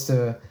opposed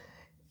to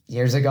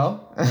years ago.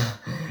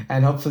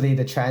 And hopefully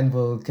the trend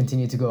will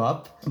continue to go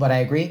up. But I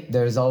agree,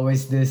 there's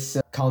always this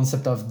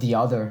concept of the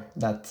other,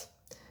 that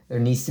there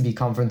needs to be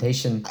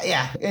confrontation.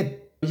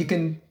 You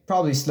can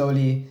probably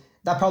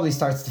that probably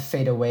starts to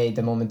fade away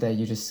the moment that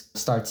you just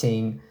start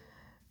seeing,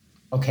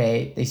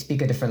 okay, they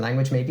speak a different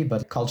language maybe,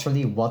 but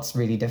culturally, what's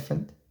really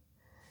different?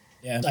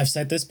 Yeah, I've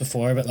said this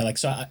before, but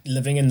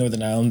living in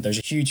Northern Ireland, there's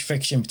a huge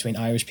friction between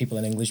Irish people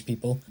and English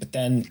people. But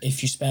then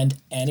if you spend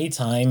any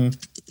time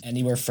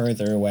anywhere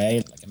further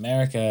away, like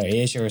America or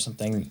Asia or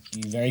something,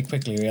 you very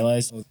quickly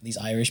realize these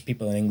Irish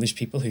people and English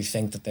people who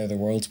think that they're the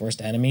world's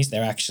worst enemies,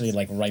 they're actually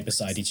like right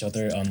beside each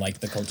other on like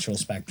the cultural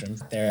spectrum.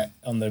 They're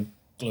on the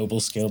global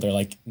scale, they're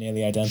like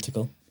nearly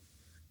identical.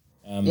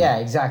 Yeah,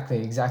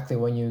 exactly.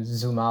 When you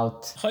zoom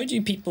out. How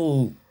do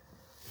people...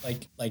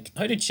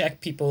 how do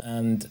Czech people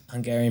and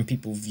Hungarian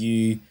people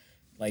view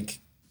like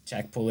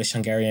Czech, Polish,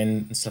 Hungarian,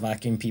 and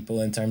Slovakian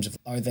people in terms of,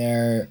 are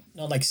there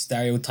not like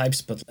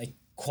stereotypes, but like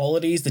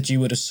qualities that you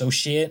would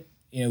associate,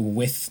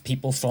 with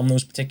people from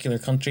those particular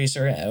countries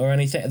or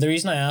anything? The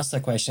reason I asked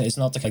that question is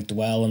not to like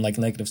dwell on like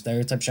negative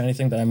stereotypes or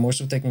anything, but I'm more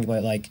so thinking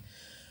about like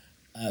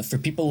for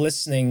people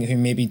listening who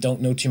maybe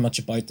don't know too much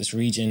about this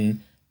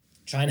region,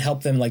 try and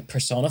help them like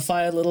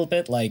personify a little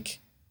bit like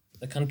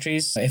the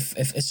countries. If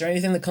is there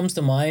anything that comes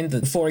to mind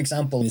that, for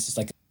example, this is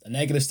like a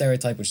negative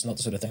stereotype, which is not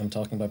the sort of thing I'm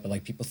talking about, but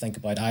like people think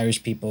about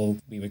Irish people,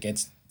 we would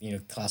get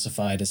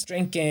classified as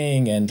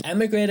drinking and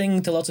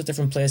emigrating to lots of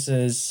different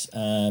places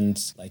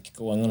and like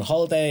going on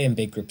holiday in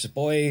big groups of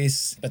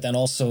boys, but then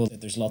also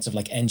there's lots of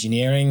like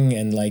engineering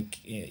and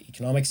like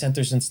economic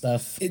centers and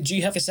stuff. Do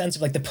you have a sense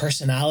of like the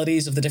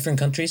personalities of the different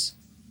countries?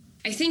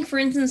 I think, for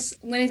instance,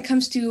 when it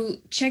comes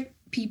to Czech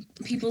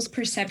people's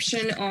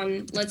perception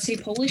on, let's say,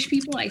 Polish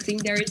people, I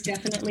think there is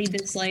definitely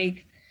this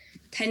like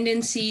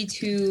tendency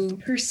to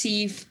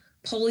perceive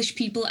Polish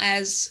people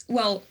as,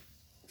 well,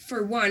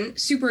 for one,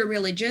 super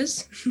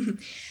religious,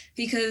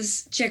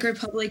 because Czech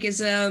Republic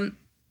is a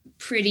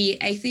pretty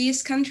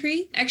atheist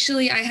country.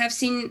 Actually, I have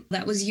seen,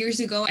 that was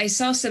years ago, I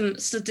saw some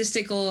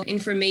statistical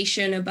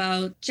information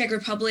about Czech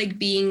Republic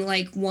being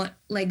like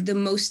the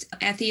most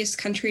atheist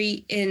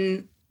country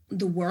in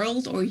the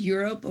world or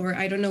Europe, or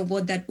I don't know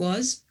what that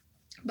was,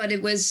 but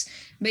it was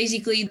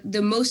basically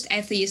the most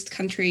atheist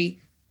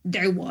country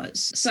there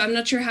was. So I'm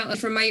not sure how,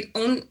 from my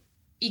own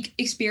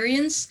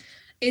experience,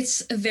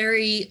 it's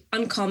very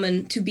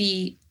uncommon to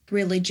be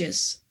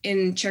religious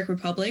in Czech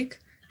Republic.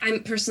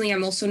 I'm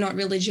also not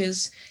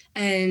religious,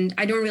 and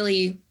I don't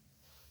really,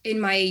 in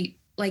my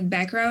like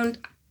background,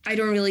 I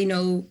don't really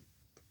know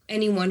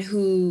anyone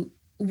who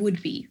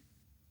would be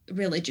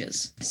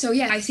religious. So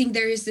yeah, I think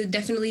there is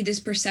definitely this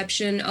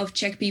perception of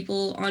Czech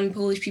people on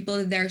Polish people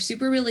that they're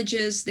super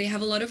religious, they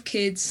have a lot of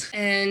kids,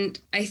 and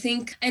I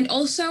think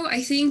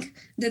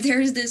that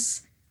there is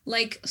this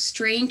like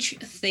strange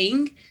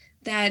thing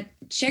that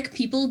Czech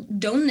people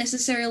don't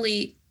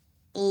necessarily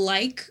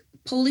like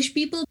Polish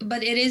people,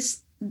 but it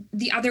is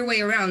the other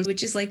way around,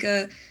 which is like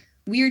a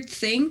weird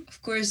thing.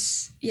 Of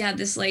course, yeah,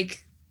 this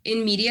like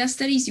in media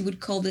studies, you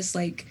would call this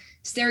like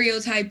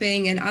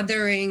stereotyping and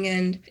othering,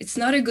 and it's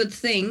not a good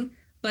thing.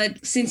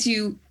 But since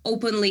you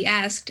openly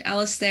asked,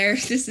 Alistair,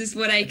 this is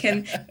what I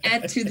can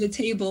add to the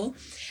table.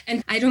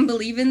 And I don't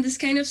believe in this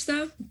kind of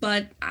stuff,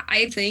 but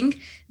I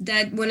think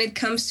that when it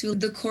comes to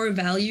the core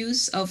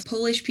values of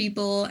Polish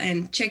people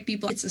and Czech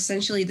people, it's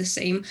essentially the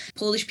same.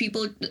 Polish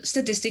people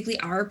statistically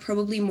are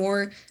probably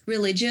more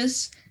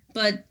religious,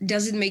 but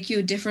does it make you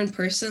a different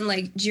person?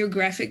 Like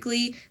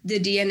geographically, the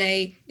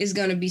DNA is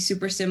going to be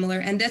super similar.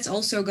 And that's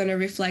also going to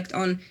reflect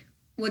on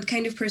what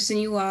kind of person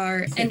you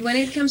are. And when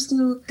it comes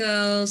to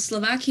the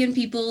Slovakian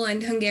people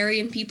and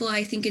Hungarian people,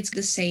 I think it's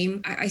the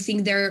same. I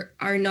think there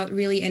are not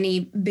really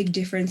any big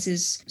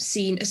differences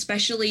seen,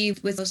 especially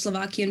with the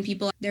Slovakian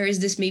people. There is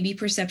this maybe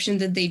perception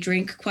that they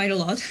drink quite a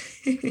lot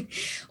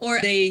or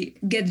they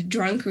get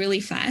drunk really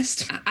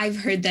fast. I've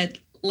heard that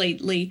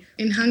lately.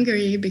 In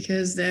Hungary,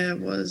 because there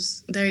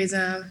is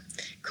a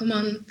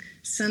common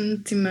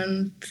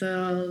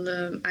sentimental,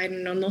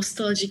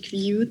 nostalgic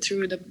view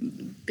through the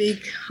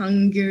big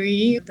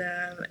Hungary,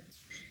 the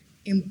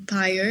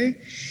empire.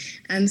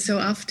 And so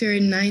after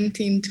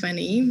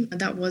 1920,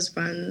 that was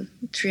when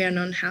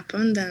Trianon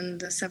happened,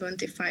 and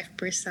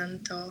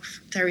 75%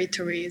 of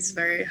territories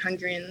where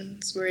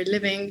Hungarians were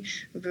living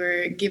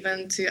were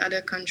given to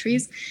other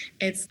countries.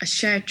 It's a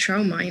shared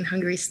trauma in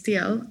Hungary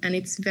still, and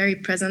it's very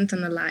present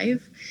and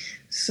alive.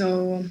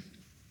 So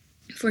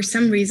for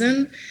some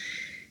reason,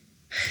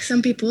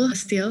 some people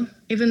still,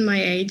 even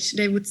my age,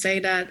 they would say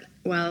that,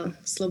 well,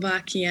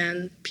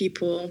 Slovakian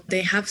people,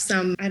 they have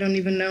some, I don't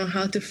even know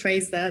how to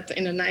phrase that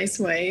in a nice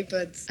way,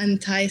 but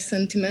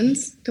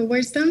anti-sentiments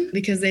towards them,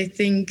 because they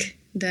think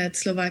that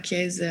Slovakia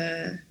is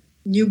a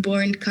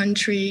newborn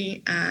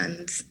country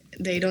and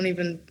they don't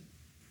even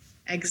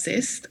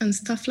exist and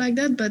stuff like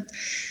that. But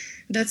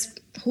that's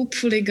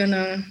hopefully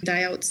gonna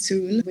die out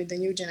soon with the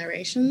new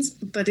generations,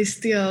 but it's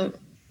still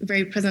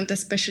very present,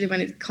 especially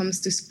when it comes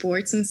to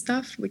sports and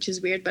stuff, which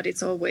is weird, but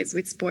it's always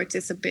with sports,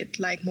 it's a bit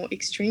like more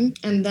extreme.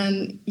 And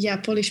then, yeah,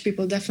 Polish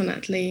people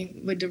definitely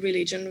with the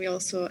religion, we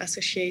also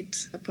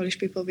associate Polish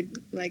people with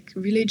like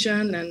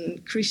religion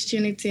and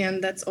Christianity.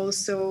 And that's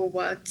also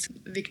what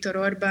Viktor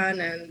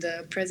Orban and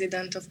the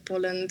president of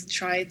Poland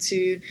try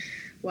to,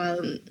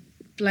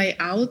 play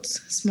out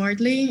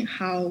smartly,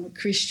 how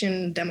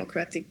Christian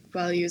democratic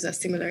values are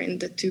similar in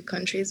the two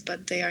countries,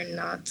 but they are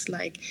not.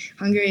 Like,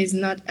 Hungary is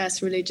not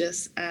as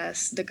religious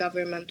as the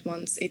government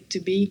wants it to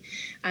be.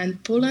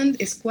 And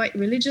Poland is quite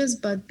religious,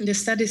 but the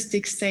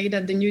statistics say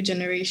that the new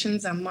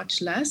generations are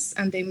much less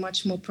and they're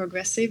much more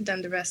progressive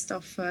than the rest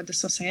of the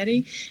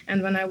society.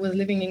 And when I was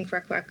living in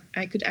Krakow,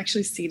 I could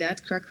actually see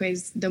that. Krakow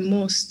is the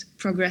most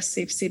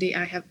progressive city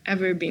I have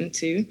ever been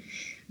to.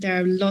 There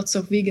are lots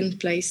of vegan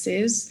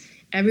places.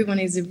 Everyone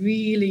is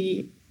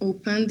really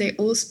open. They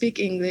all speak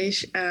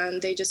English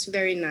and they're just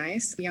very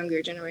nice,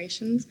 younger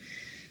generations.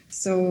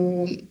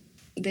 So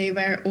they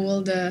wear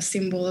all the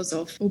symbols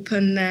of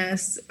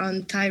openness,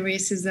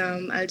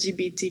 anti-racism,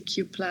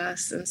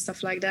 LGBTQ+, and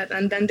stuff like that.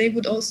 And then they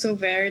would also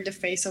wear the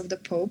face of the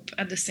Pope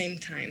at the same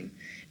time.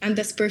 And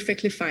that's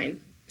perfectly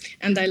fine.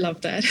 And I love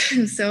that.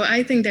 So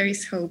I think there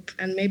is hope,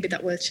 and maybe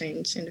that will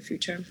change in the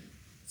future.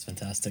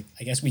 Fantastic.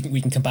 I guess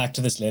we can come back to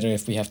this later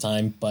if we have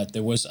time, but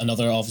there was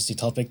another obviously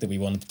topic that we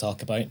wanted to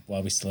talk about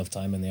while we still have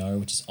time in the hour,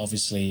 which is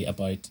obviously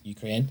about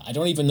Ukraine. I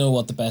don't even know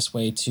what the best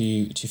way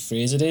to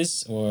phrase it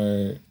is,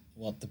 or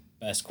what the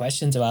best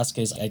question to ask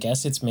is. I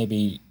guess it's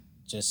maybe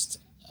just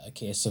a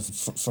case of,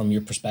 from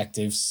your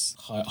perspectives,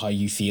 how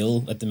you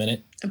feel at the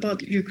minute.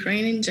 About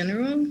Ukraine in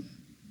general?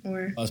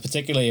 Or? Well, it's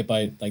particularly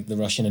about like the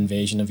Russian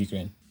invasion of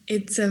Ukraine.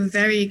 It's a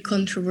very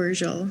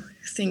controversial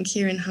thing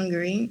here in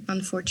Hungary,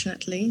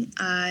 unfortunately.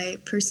 I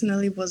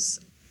personally was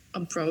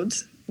abroad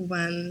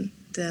when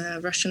the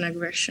Russian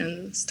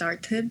aggression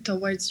started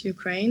towards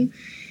Ukraine,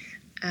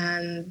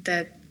 and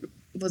that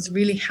was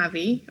really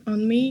heavy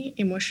on me,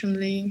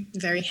 emotionally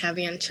very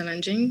heavy and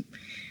challenging.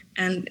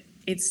 And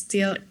it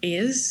still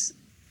is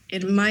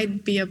it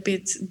might be a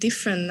bit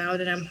different now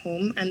that I'm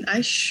home, and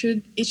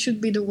it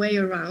should be the way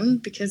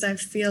around, because I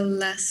feel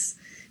less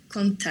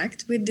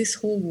contact with this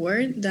whole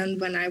war than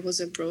when I was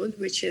abroad,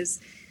 which is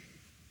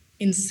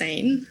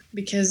insane,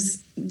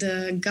 because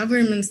the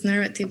government's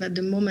narrative at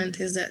the moment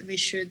is that we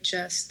should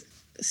just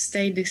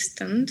stay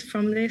distant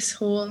from this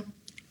whole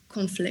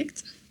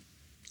conflict.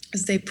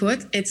 As they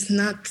put, it's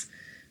not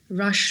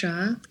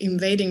Russia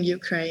invading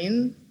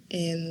Ukraine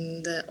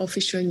in the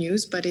official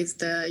news, but it's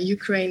the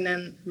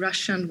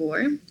Ukrainian-Russian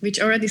war, which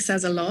already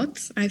says a lot,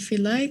 I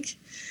feel like.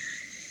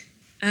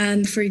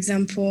 And for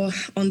example,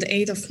 on the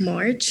 8th of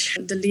March,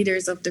 the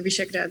leaders of the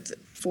Visegrád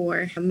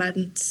 4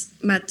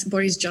 met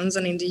Boris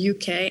Johnson in the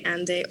UK,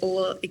 and they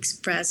all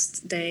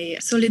expressed their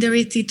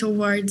solidarity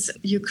towards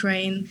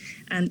Ukraine,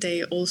 and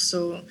they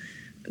also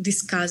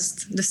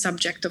discussed the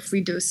subject of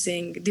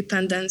reducing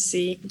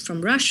dependency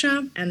from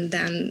Russia. And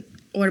then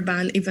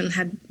Orbán even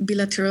had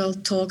bilateral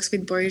talks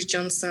with Boris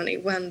Johnson.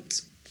 It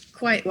went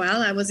quite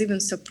well. I was even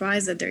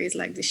surprised that there is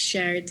like this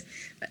shared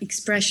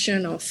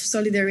expression of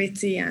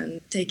solidarity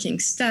and taking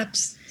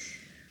steps.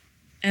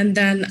 And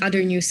then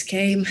other news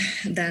came.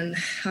 Then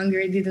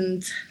Hungary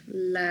didn't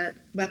let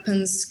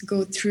weapons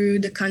go through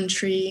the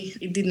country.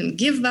 It didn't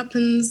give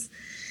weapons.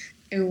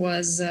 It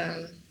was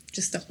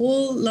just a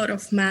whole lot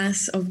of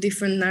mass of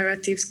different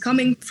narratives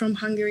coming from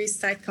Hungary's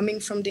side, coming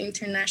from the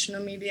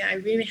international media. I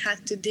really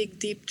had to dig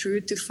deep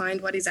through to find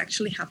what is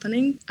actually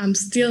happening. I'm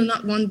still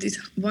not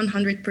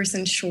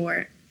 100%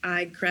 sure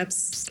I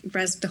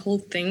grasped the whole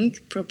thing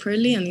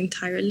properly and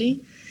entirely.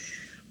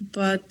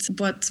 But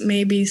what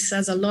maybe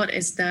says a lot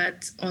is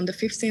that on the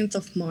 15th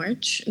of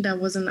March, there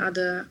was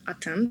another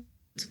attempt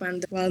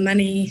when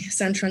many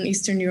Central and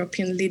Eastern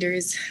European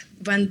leaders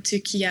went to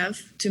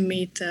Kiev to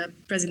meet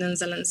President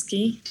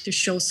Zelensky to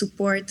show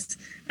support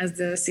as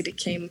the city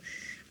came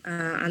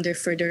under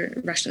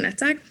further Russian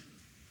attack.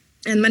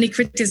 And many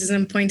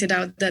criticism pointed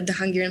out that the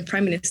Hungarian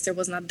Prime Minister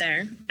was not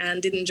there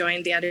and didn't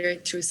join the other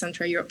two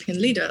Central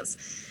European leaders.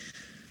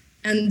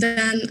 And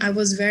then I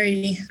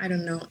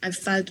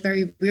felt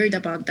very weird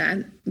about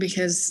that,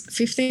 because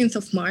 15th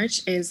of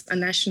March is a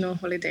national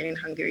holiday in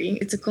Hungary.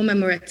 It's a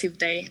commemorative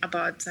day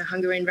about the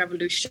Hungarian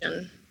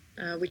Revolution,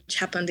 which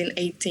happened in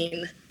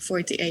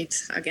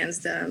 1848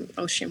 against the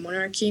Austrian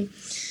monarchy.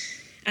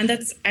 And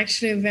that's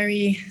actually a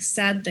very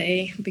sad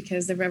day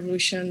because the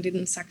revolution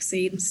didn't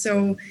succeed.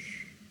 So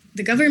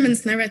the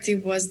government's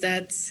narrative was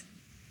that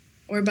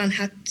Orbán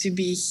had to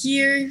be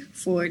here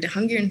for the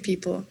Hungarian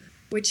people,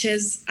 which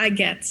is,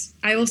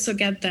 I also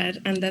get that,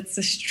 and that's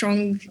a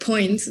strong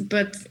point.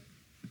 But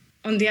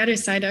on the other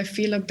side, I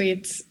feel a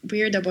bit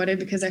weird about it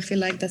because I feel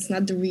like that's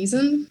not the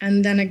reason.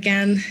 And then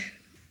again,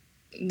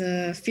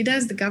 the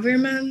Fidesz, the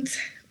government,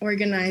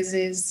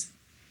 organizes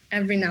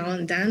every now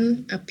and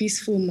then a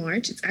peaceful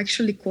march. It's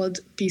actually called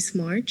Peace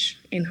March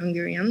in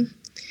Hungarian,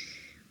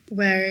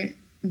 where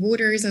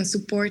voters and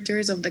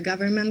supporters of the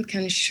government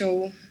can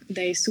show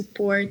their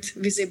support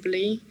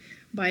visibly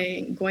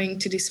by going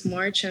to this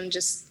march and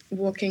just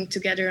walking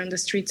together on the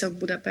streets of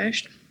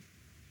Budapest.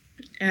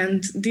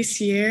 And this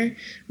year,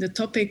 the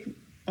topic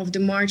of the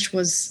march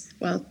was,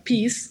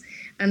 peace.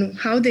 And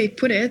how they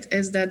put it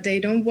is that they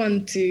don't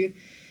want to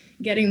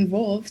get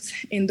involved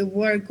in the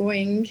war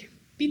going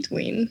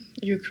between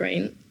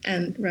Ukraine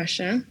and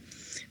Russia,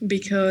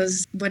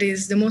 because what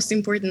is the most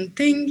important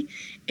thing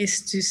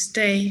is to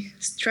stay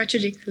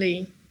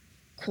strategically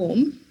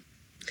calm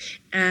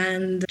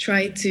and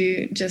try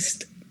to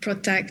just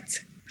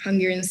protect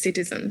Hungarian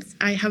citizens.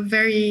 I have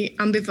very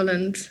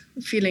ambivalent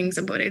feelings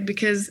about it,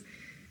 because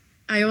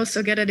I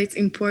also get that it's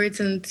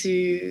important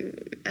to,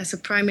 as a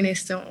prime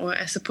minister or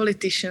as a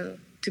politician,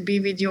 to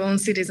be with your own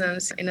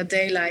citizens in a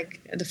day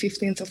like the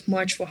 15th of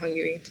March for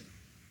Hungary.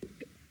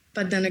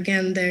 But then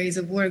again, there is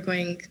a war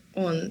going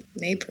on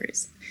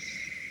neighbors.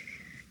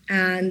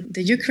 And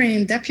the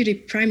Ukrainian deputy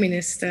prime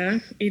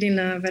minister,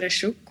 Irina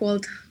Vereshchuk,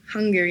 called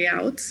Hungary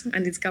out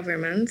and its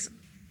government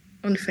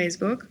on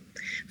Facebook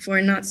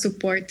for not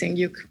supporting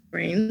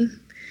Ukraine.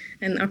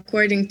 And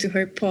according to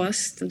her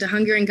post, the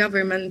Hungarian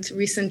government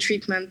recent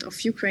treatment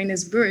of Ukraine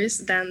is worse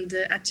than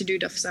the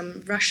attitude of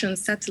some Russian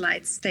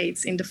satellite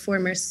states in the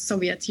former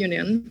Soviet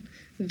Union.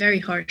 Very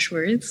harsh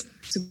words,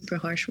 super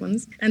harsh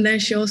ones. And then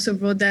she also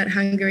wrote that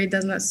Hungary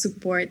does not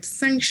support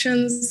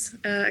sanctions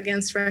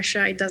against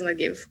Russia. It does not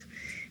give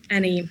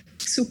any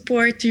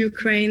support to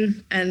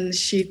Ukraine. And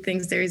she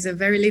thinks there is a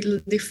very little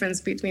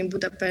difference between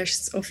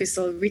Budapest's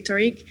official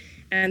rhetoric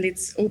and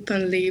its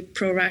openly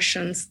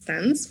pro-Russian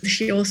stance.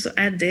 She also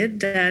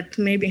added that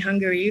maybe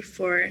Hungary,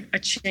 for a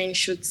change,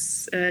 should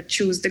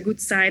choose the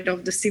good side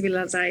of the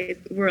civilized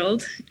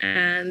world.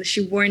 And she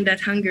warned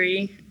that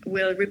Hungary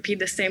will repeat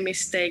the same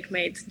mistake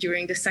made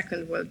during the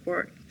Second World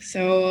War.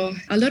 So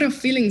a lot of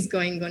feelings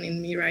going on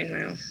in me right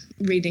now,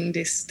 reading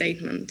this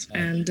statement.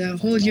 And the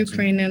whole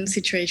Ukrainian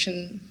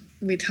situation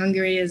with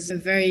Hungary is a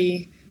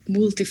very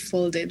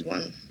multifolded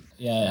one.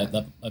 Yeah,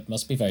 that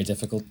must be very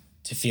difficult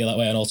to feel that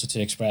way and also to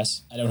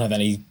express. I don't have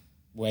any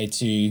way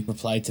to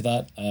reply to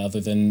that other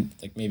than,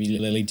 like, maybe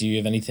Lily, do you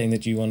have anything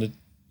that you wanted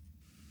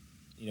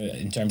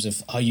in terms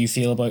of how you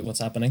feel about what's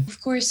happening?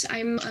 Of course,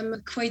 I'm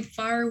quite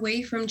far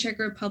away from Czech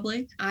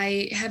Republic.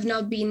 I have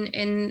not been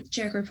in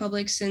Czech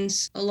Republic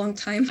since a long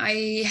time.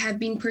 I have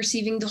been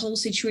perceiving the whole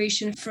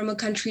situation from a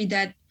country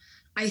that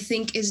I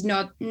think is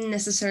not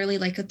necessarily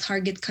like a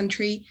target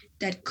country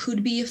that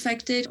could be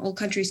affected. All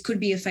countries could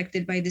be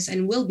affected by this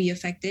and will be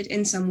affected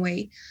in some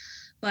way.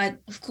 But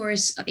of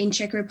course, in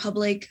Czech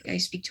Republic, I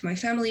speak to my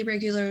family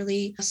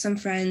regularly, some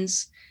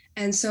friends.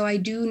 And so I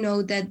do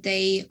know that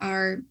they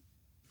are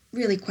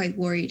really quite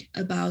worried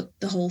about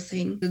the whole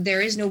thing.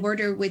 There is no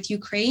border with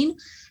Ukraine,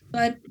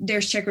 but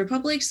there's Czech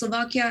Republic,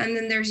 Slovakia, and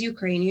then there's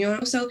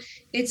Ukraine, So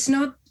it's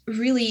not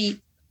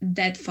really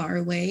that far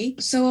away.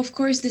 So of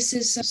course, this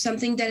is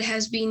something that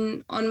has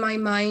been on my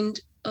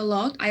mind a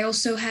lot. I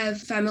also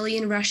have family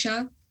in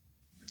Russia,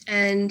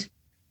 and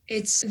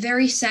it's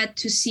very sad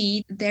to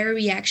see their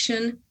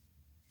reaction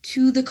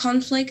to the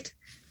conflict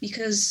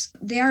because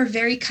they are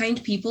very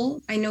kind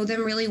people. I know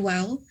them really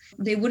well.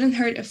 They wouldn't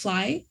hurt a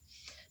fly.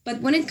 But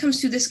when it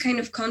comes to this kind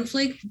of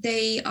conflict,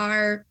 they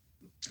are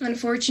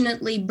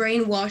unfortunately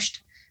brainwashed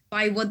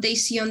by what they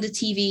see on the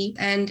TV.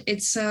 And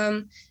it's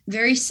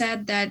very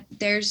sad that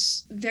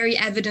there's very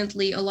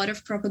evidently a lot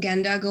of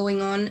propaganda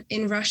going on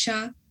in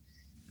Russia.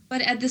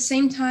 But at the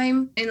same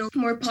time, in a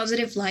more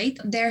positive light,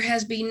 there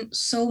has been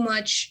so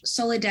much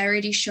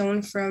solidarity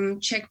shown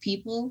from Czech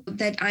people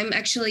that I'm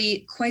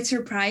actually quite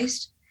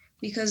surprised,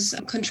 because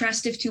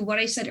contrastive to what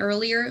I said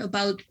earlier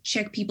about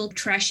Czech people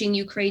trashing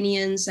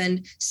Ukrainians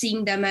and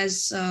seeing them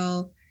as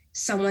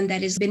someone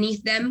that is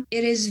beneath them,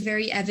 it is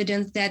very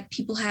evident that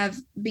people have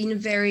been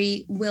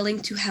very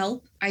willing to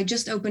help. I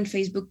just opened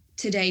Facebook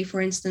today, for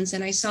instance,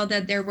 and I saw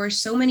that there were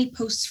so many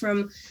posts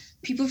from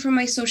people from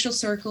my social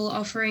circle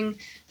offering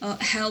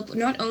help,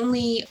 not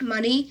only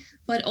money,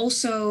 but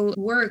also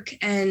work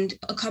and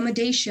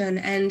accommodation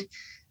and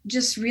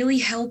just really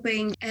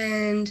helping.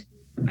 And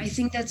I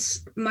think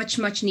that's much,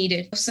 much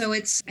needed. So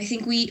I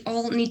think we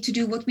all need to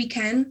do what we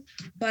can,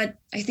 but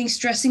I think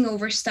stressing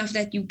over stuff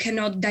that you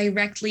cannot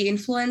directly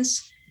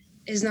influence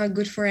is not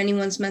good for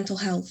anyone's mental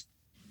health.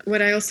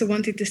 What I also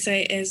wanted to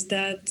say is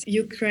that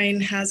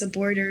Ukraine has a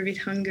border with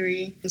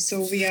Hungary.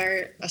 So we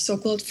are a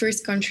so-called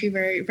first country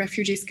where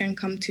refugees can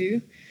come to.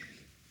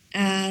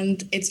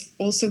 And it's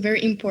also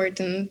very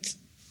important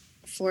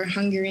for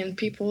Hungarian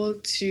people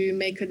to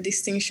make a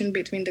distinction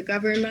between the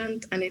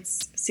government and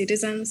its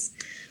citizens.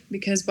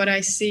 Because what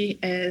I see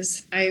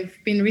is, I've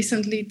been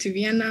recently to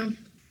Vienna.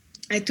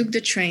 I took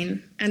the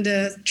train, and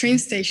the train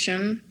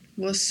station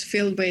was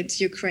filled with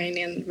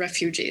Ukrainian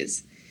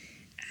refugees.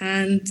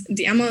 And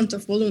the amount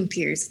of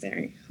volunteers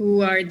there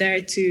who are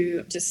there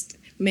to just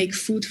make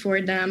food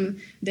for them.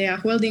 They are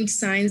holding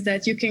signs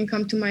that you can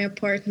come to my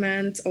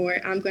apartment,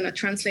 or I'm going to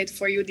translate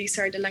for you. These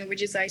are the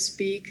languages I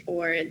speak,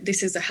 or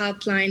this is a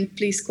helpline.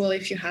 Please call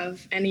if you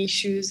have any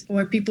issues.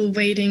 Or people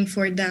waiting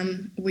for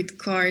them with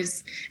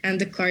cars,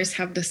 and the cars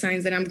have the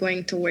signs that I'm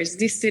going towards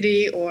this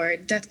city or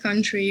that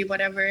country,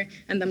 whatever,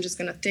 and I'm just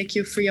going to take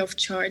you free of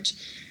charge.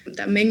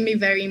 That made me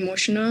very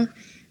emotional,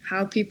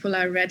 how people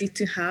are ready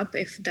to help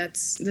if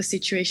that's the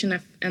situation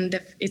and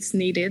if it's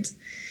needed.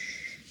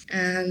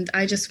 And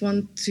I just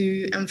want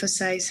to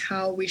emphasize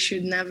how we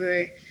should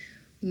never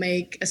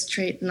make a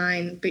straight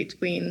line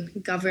between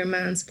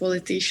governments,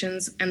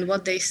 politicians, and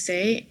what they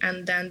say,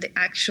 and then the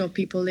actual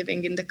people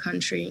living in the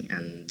country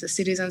and the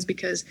citizens,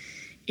 because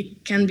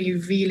it can be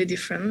really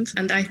different.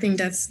 And I think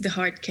that's the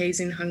hard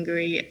case in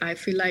Hungary. I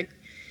feel like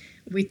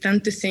we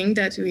tend to think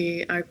that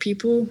we are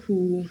people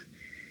who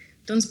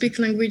don't speak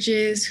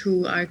languages,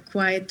 who are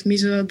quite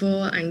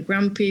miserable and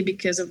grumpy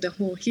because of the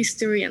whole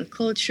history and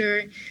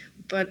culture.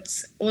 But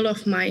all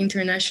of my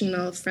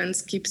international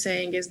friends keep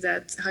saying is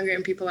that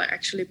Hungarian people are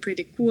actually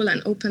pretty cool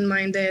and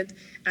open-minded,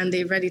 and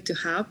they're ready to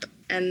help.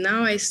 And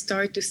now I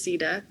start to see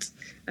that,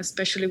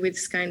 especially with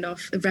this kind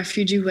of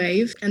refugee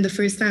wave. And the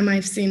first time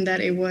I've seen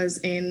that, it was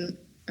in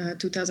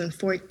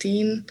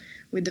 2014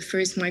 with the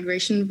first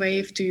migration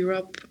wave to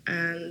Europe.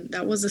 And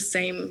that was the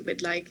same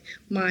with like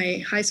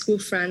my high school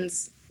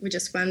friends. We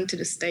just went to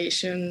the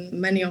station.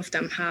 Many of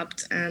them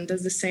helped. And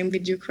that's the same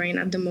with Ukraine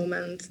at the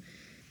moment.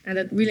 And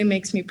that really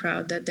makes me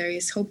proud that there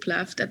is hope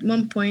left. At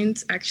one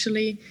point,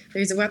 actually,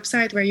 there is a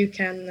website where you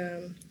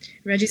can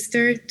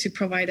register to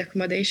provide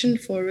accommodation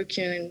for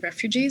Ukrainian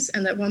refugees.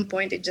 And at one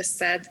point, it just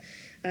said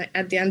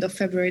at the end of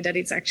February that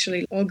it's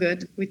actually all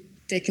good. We've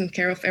taken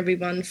care of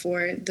everyone for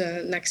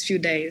the next few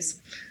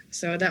days.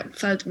 So that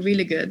felt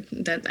really good,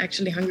 that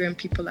actually Hungarian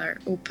people are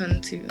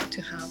open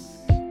to help.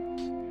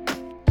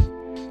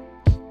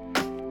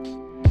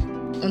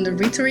 On the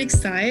rhetoric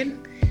side,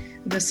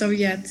 the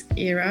Soviet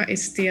era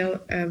is still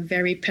a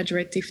very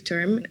pejorative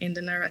term in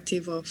the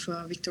narrative of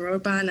Viktor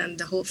Orban and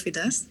the whole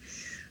Fidesz.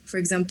 For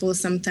example,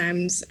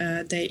 sometimes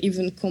they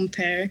even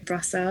compare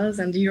Brussels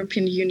and the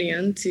European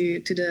Union to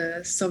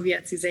the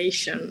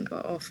Sovietization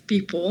of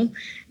people,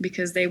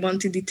 because they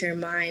want to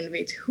determine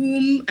with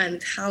whom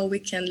and how we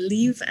can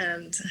live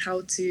and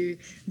how to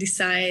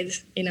decide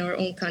in our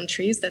own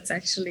countries. That's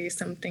actually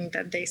something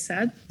that they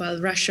said.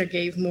 While Russia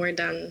gave more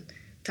than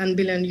 10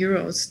 billion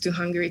euros to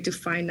Hungary to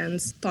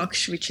finance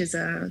Paks, which is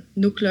a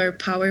nuclear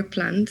power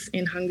plant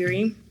in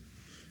Hungary.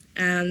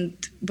 And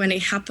when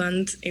it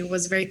happened, it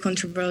was very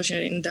controversial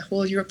in the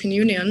whole European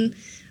Union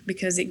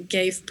because it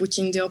gave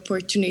Putin the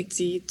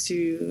opportunity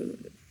to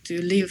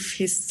leave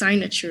his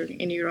signature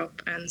in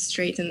Europe and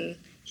straighten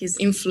his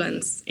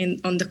influence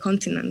on the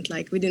continent,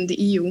 like within the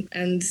EU.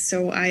 And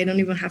so I don't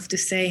even have to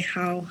say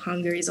how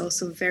Hungary is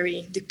also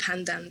very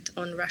dependent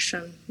on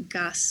Russian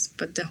gas,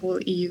 but the whole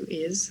EU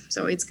is.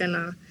 So it's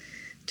gonna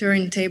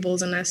turn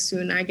tables on us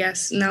soon. I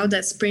guess now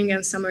that spring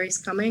and summer is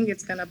coming,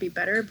 it's gonna be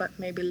better, but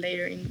maybe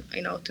later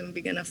in autumn,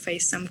 we're gonna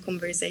face some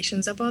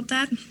conversations about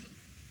that.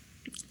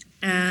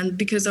 And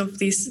because of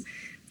these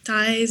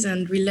ties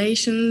and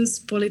relations,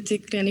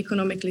 politically and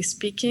economically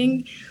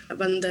speaking,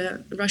 when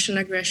the Russian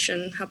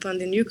aggression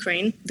happened in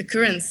Ukraine, the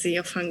currency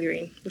of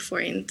Hungary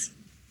beforehand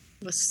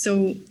was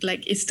so,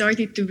 like, it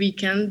started to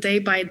weaken day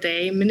by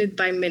day, minute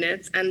by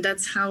minute, and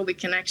that's how we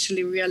can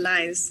actually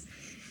realize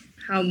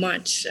how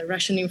much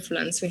Russian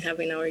influence we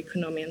have in our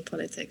economy and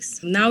politics.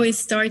 Now it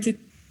started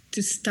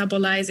to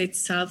stabilize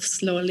itself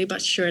slowly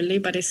but surely,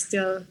 but it's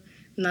still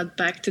not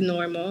back to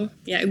normal.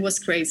 Yeah, it was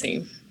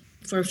crazy.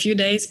 For a few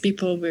days,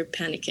 people were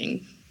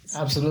panicking.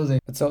 Absolutely.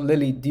 So,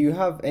 Lily, do you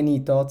have any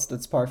thoughts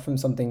that spark from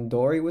something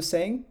Dori was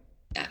saying?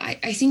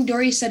 I think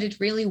Dori said it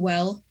really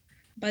well,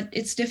 but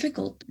it's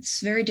difficult.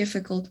 It's very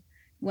difficult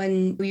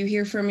when you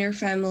hear from your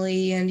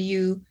family and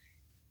you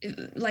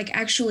like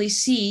actually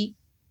see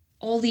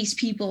all these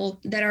people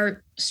that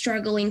are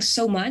struggling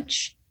so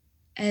much,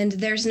 and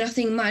there's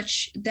nothing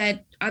much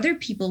that other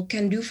people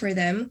can do for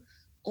them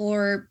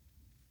or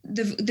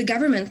the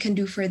government can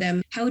do for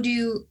them. How do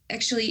you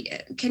actually,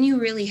 can you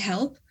really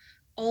help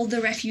all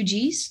the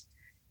refugees?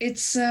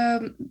 It's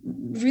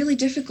really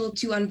difficult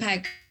to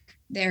unpack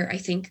there, I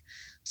think.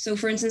 So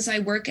for instance, I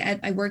work at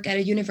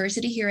a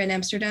university here in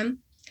Amsterdam,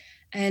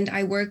 and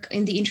I work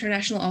in the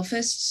international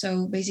office.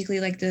 So basically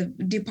like the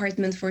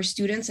department for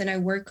students, and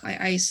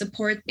I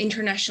support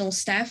international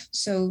staff.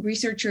 So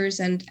researchers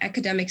and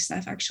academic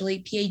staff,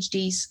 actually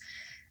PhDs.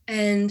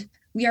 And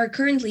we are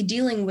currently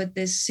dealing with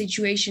this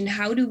situation.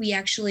 How do we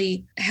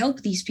actually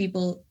help these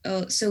people?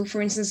 So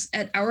for instance,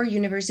 at our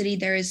university,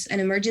 there is an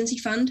emergency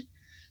fund,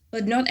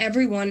 but not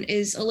everyone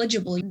is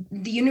eligible.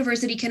 The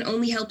university can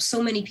only help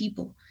so many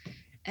people.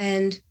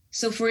 And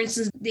so for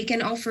instance, they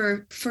can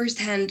offer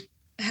firsthand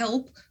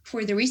help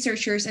for the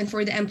researchers and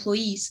for the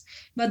employees,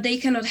 but they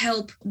cannot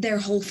help their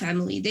whole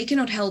family. They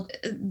cannot help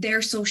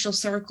their social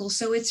circle.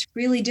 So it's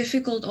really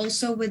difficult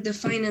also with the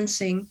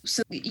financing.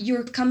 So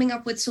you're coming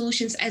up with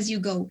solutions as you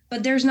go,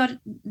 but there's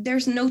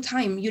no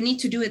time. You need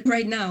to do it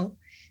right now.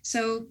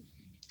 So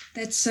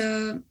that's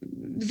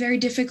very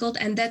difficult.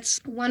 And that's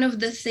one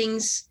of the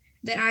things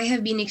that I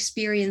have been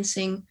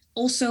experiencing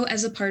also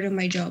as a part of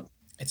my job.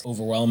 It's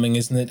overwhelming,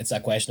 isn't it? It's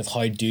that question of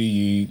how do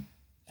you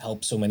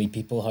help so many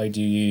people? How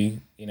do you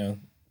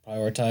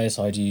prioritize?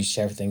 How do you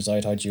share things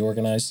out? How do you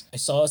organize? I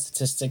saw a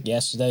statistic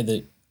yesterday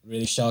that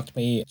really shocked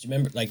me. Do you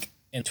remember, like,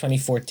 in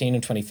 2014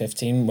 and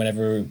 2015,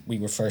 whenever we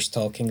were first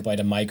talking about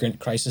a migrant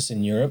crisis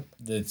in Europe,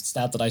 the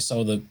stat that I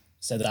saw that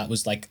said that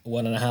was like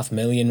 1.5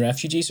 million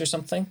refugees or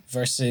something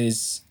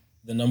versus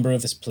the number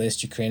of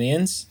displaced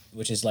Ukrainians,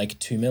 which is like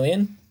 2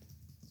 million.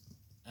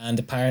 And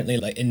apparently,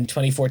 like in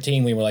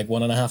 2014, we were like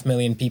 1.5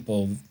 million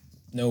people.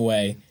 No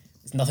way.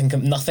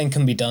 Nothing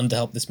can be done to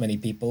help this many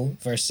people.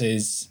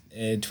 Versus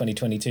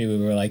 2022,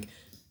 we were like,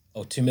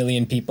 2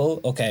 million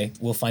people. Okay,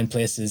 we'll find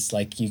places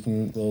like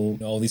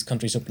all these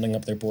countries opening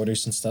up their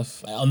borders and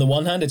stuff. On the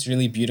one hand, it's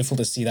really beautiful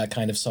to see that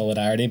kind of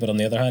solidarity, but on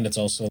the other hand, it's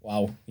also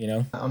wow,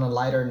 On a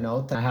lighter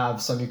note, I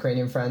have some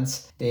Ukrainian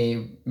friends.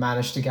 They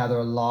managed to gather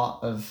a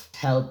lot of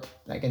help,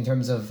 like in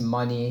terms of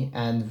money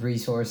and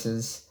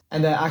resources.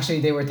 And actually,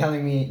 they were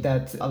telling me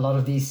that a lot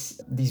of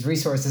these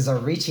resources are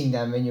reaching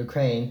them in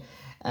Ukraine.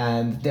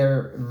 And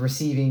they're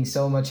receiving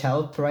so much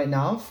help right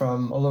now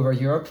from all over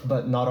Europe,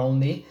 but not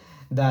only,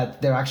 that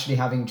they're actually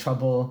having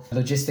trouble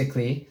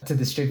logistically to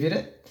distribute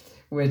it,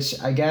 which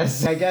I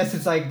guess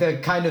it's like the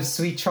kind of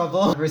sweet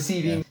trouble,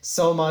 receiving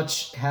so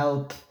much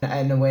help.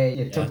 In a way,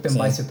 it took them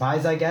by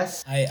surprise, I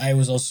guess. I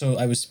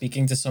was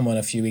speaking to someone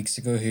a few weeks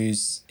ago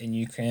who's in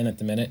Ukraine at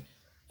the minute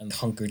and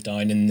hunkered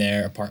down in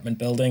their apartment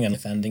building and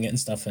defending it and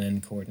stuff, and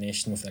in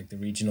coordination with like the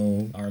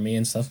regional army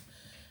and stuff.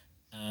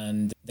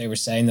 And they were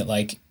saying that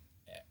like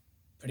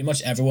pretty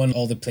much everyone,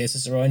 all the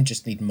places around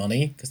just need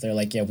money because they're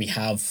like, yeah, we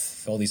have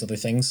all these other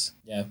things.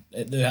 Yeah,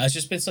 there has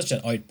just been such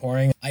an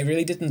outpouring. I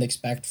really didn't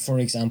expect, for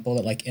example,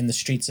 that like in the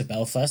streets of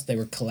Belfast, they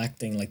were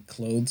collecting like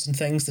clothes and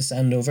things to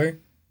send over. It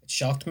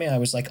shocked me. I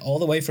was like, all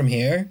the way from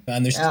here,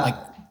 and there's like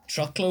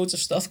truckloads of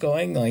stuff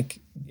going. Like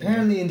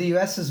apparently in the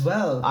US as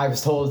well, I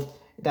was told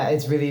that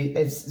it's really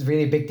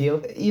a big deal.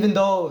 Even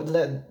though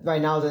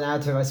right now the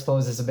narrative, I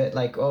suppose, is a bit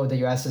like, oh, the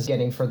US is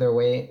getting further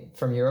away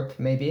from Europe,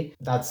 maybe.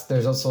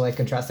 There's also like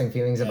contrasting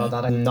feelings about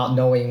that, and not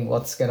knowing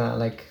what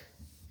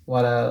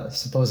a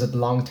supposed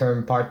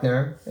long-term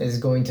partner is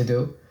going to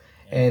do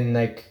in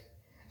like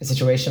a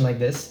situation like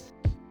this.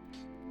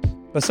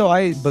 But so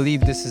I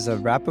believe this is a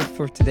wrap up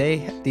for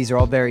today. These are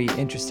all very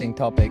interesting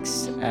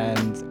topics,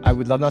 and I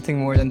would love nothing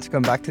more than to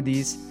come back to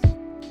these.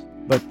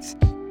 But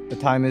the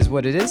time is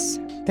what it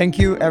is. Thank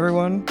you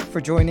everyone for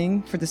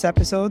joining for this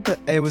episode.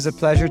 It was a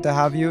pleasure to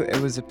have you.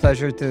 It was a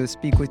pleasure to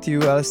speak with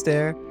you,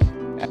 Alistair.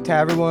 To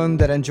everyone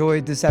that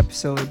enjoyed this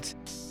episode,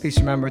 please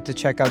remember to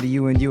check out the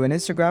You and You on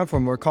Instagram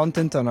for more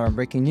content on our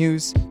breaking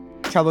news,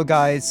 travel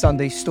guides,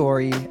 Sunday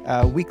story,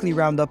 weekly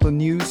roundup of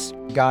news,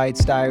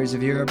 guides, diaries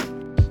of Europe,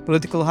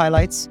 political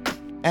highlights,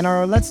 and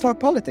our Let's Talk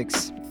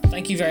Politics.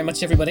 Thank you very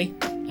much, everybody,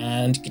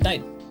 and good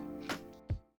night.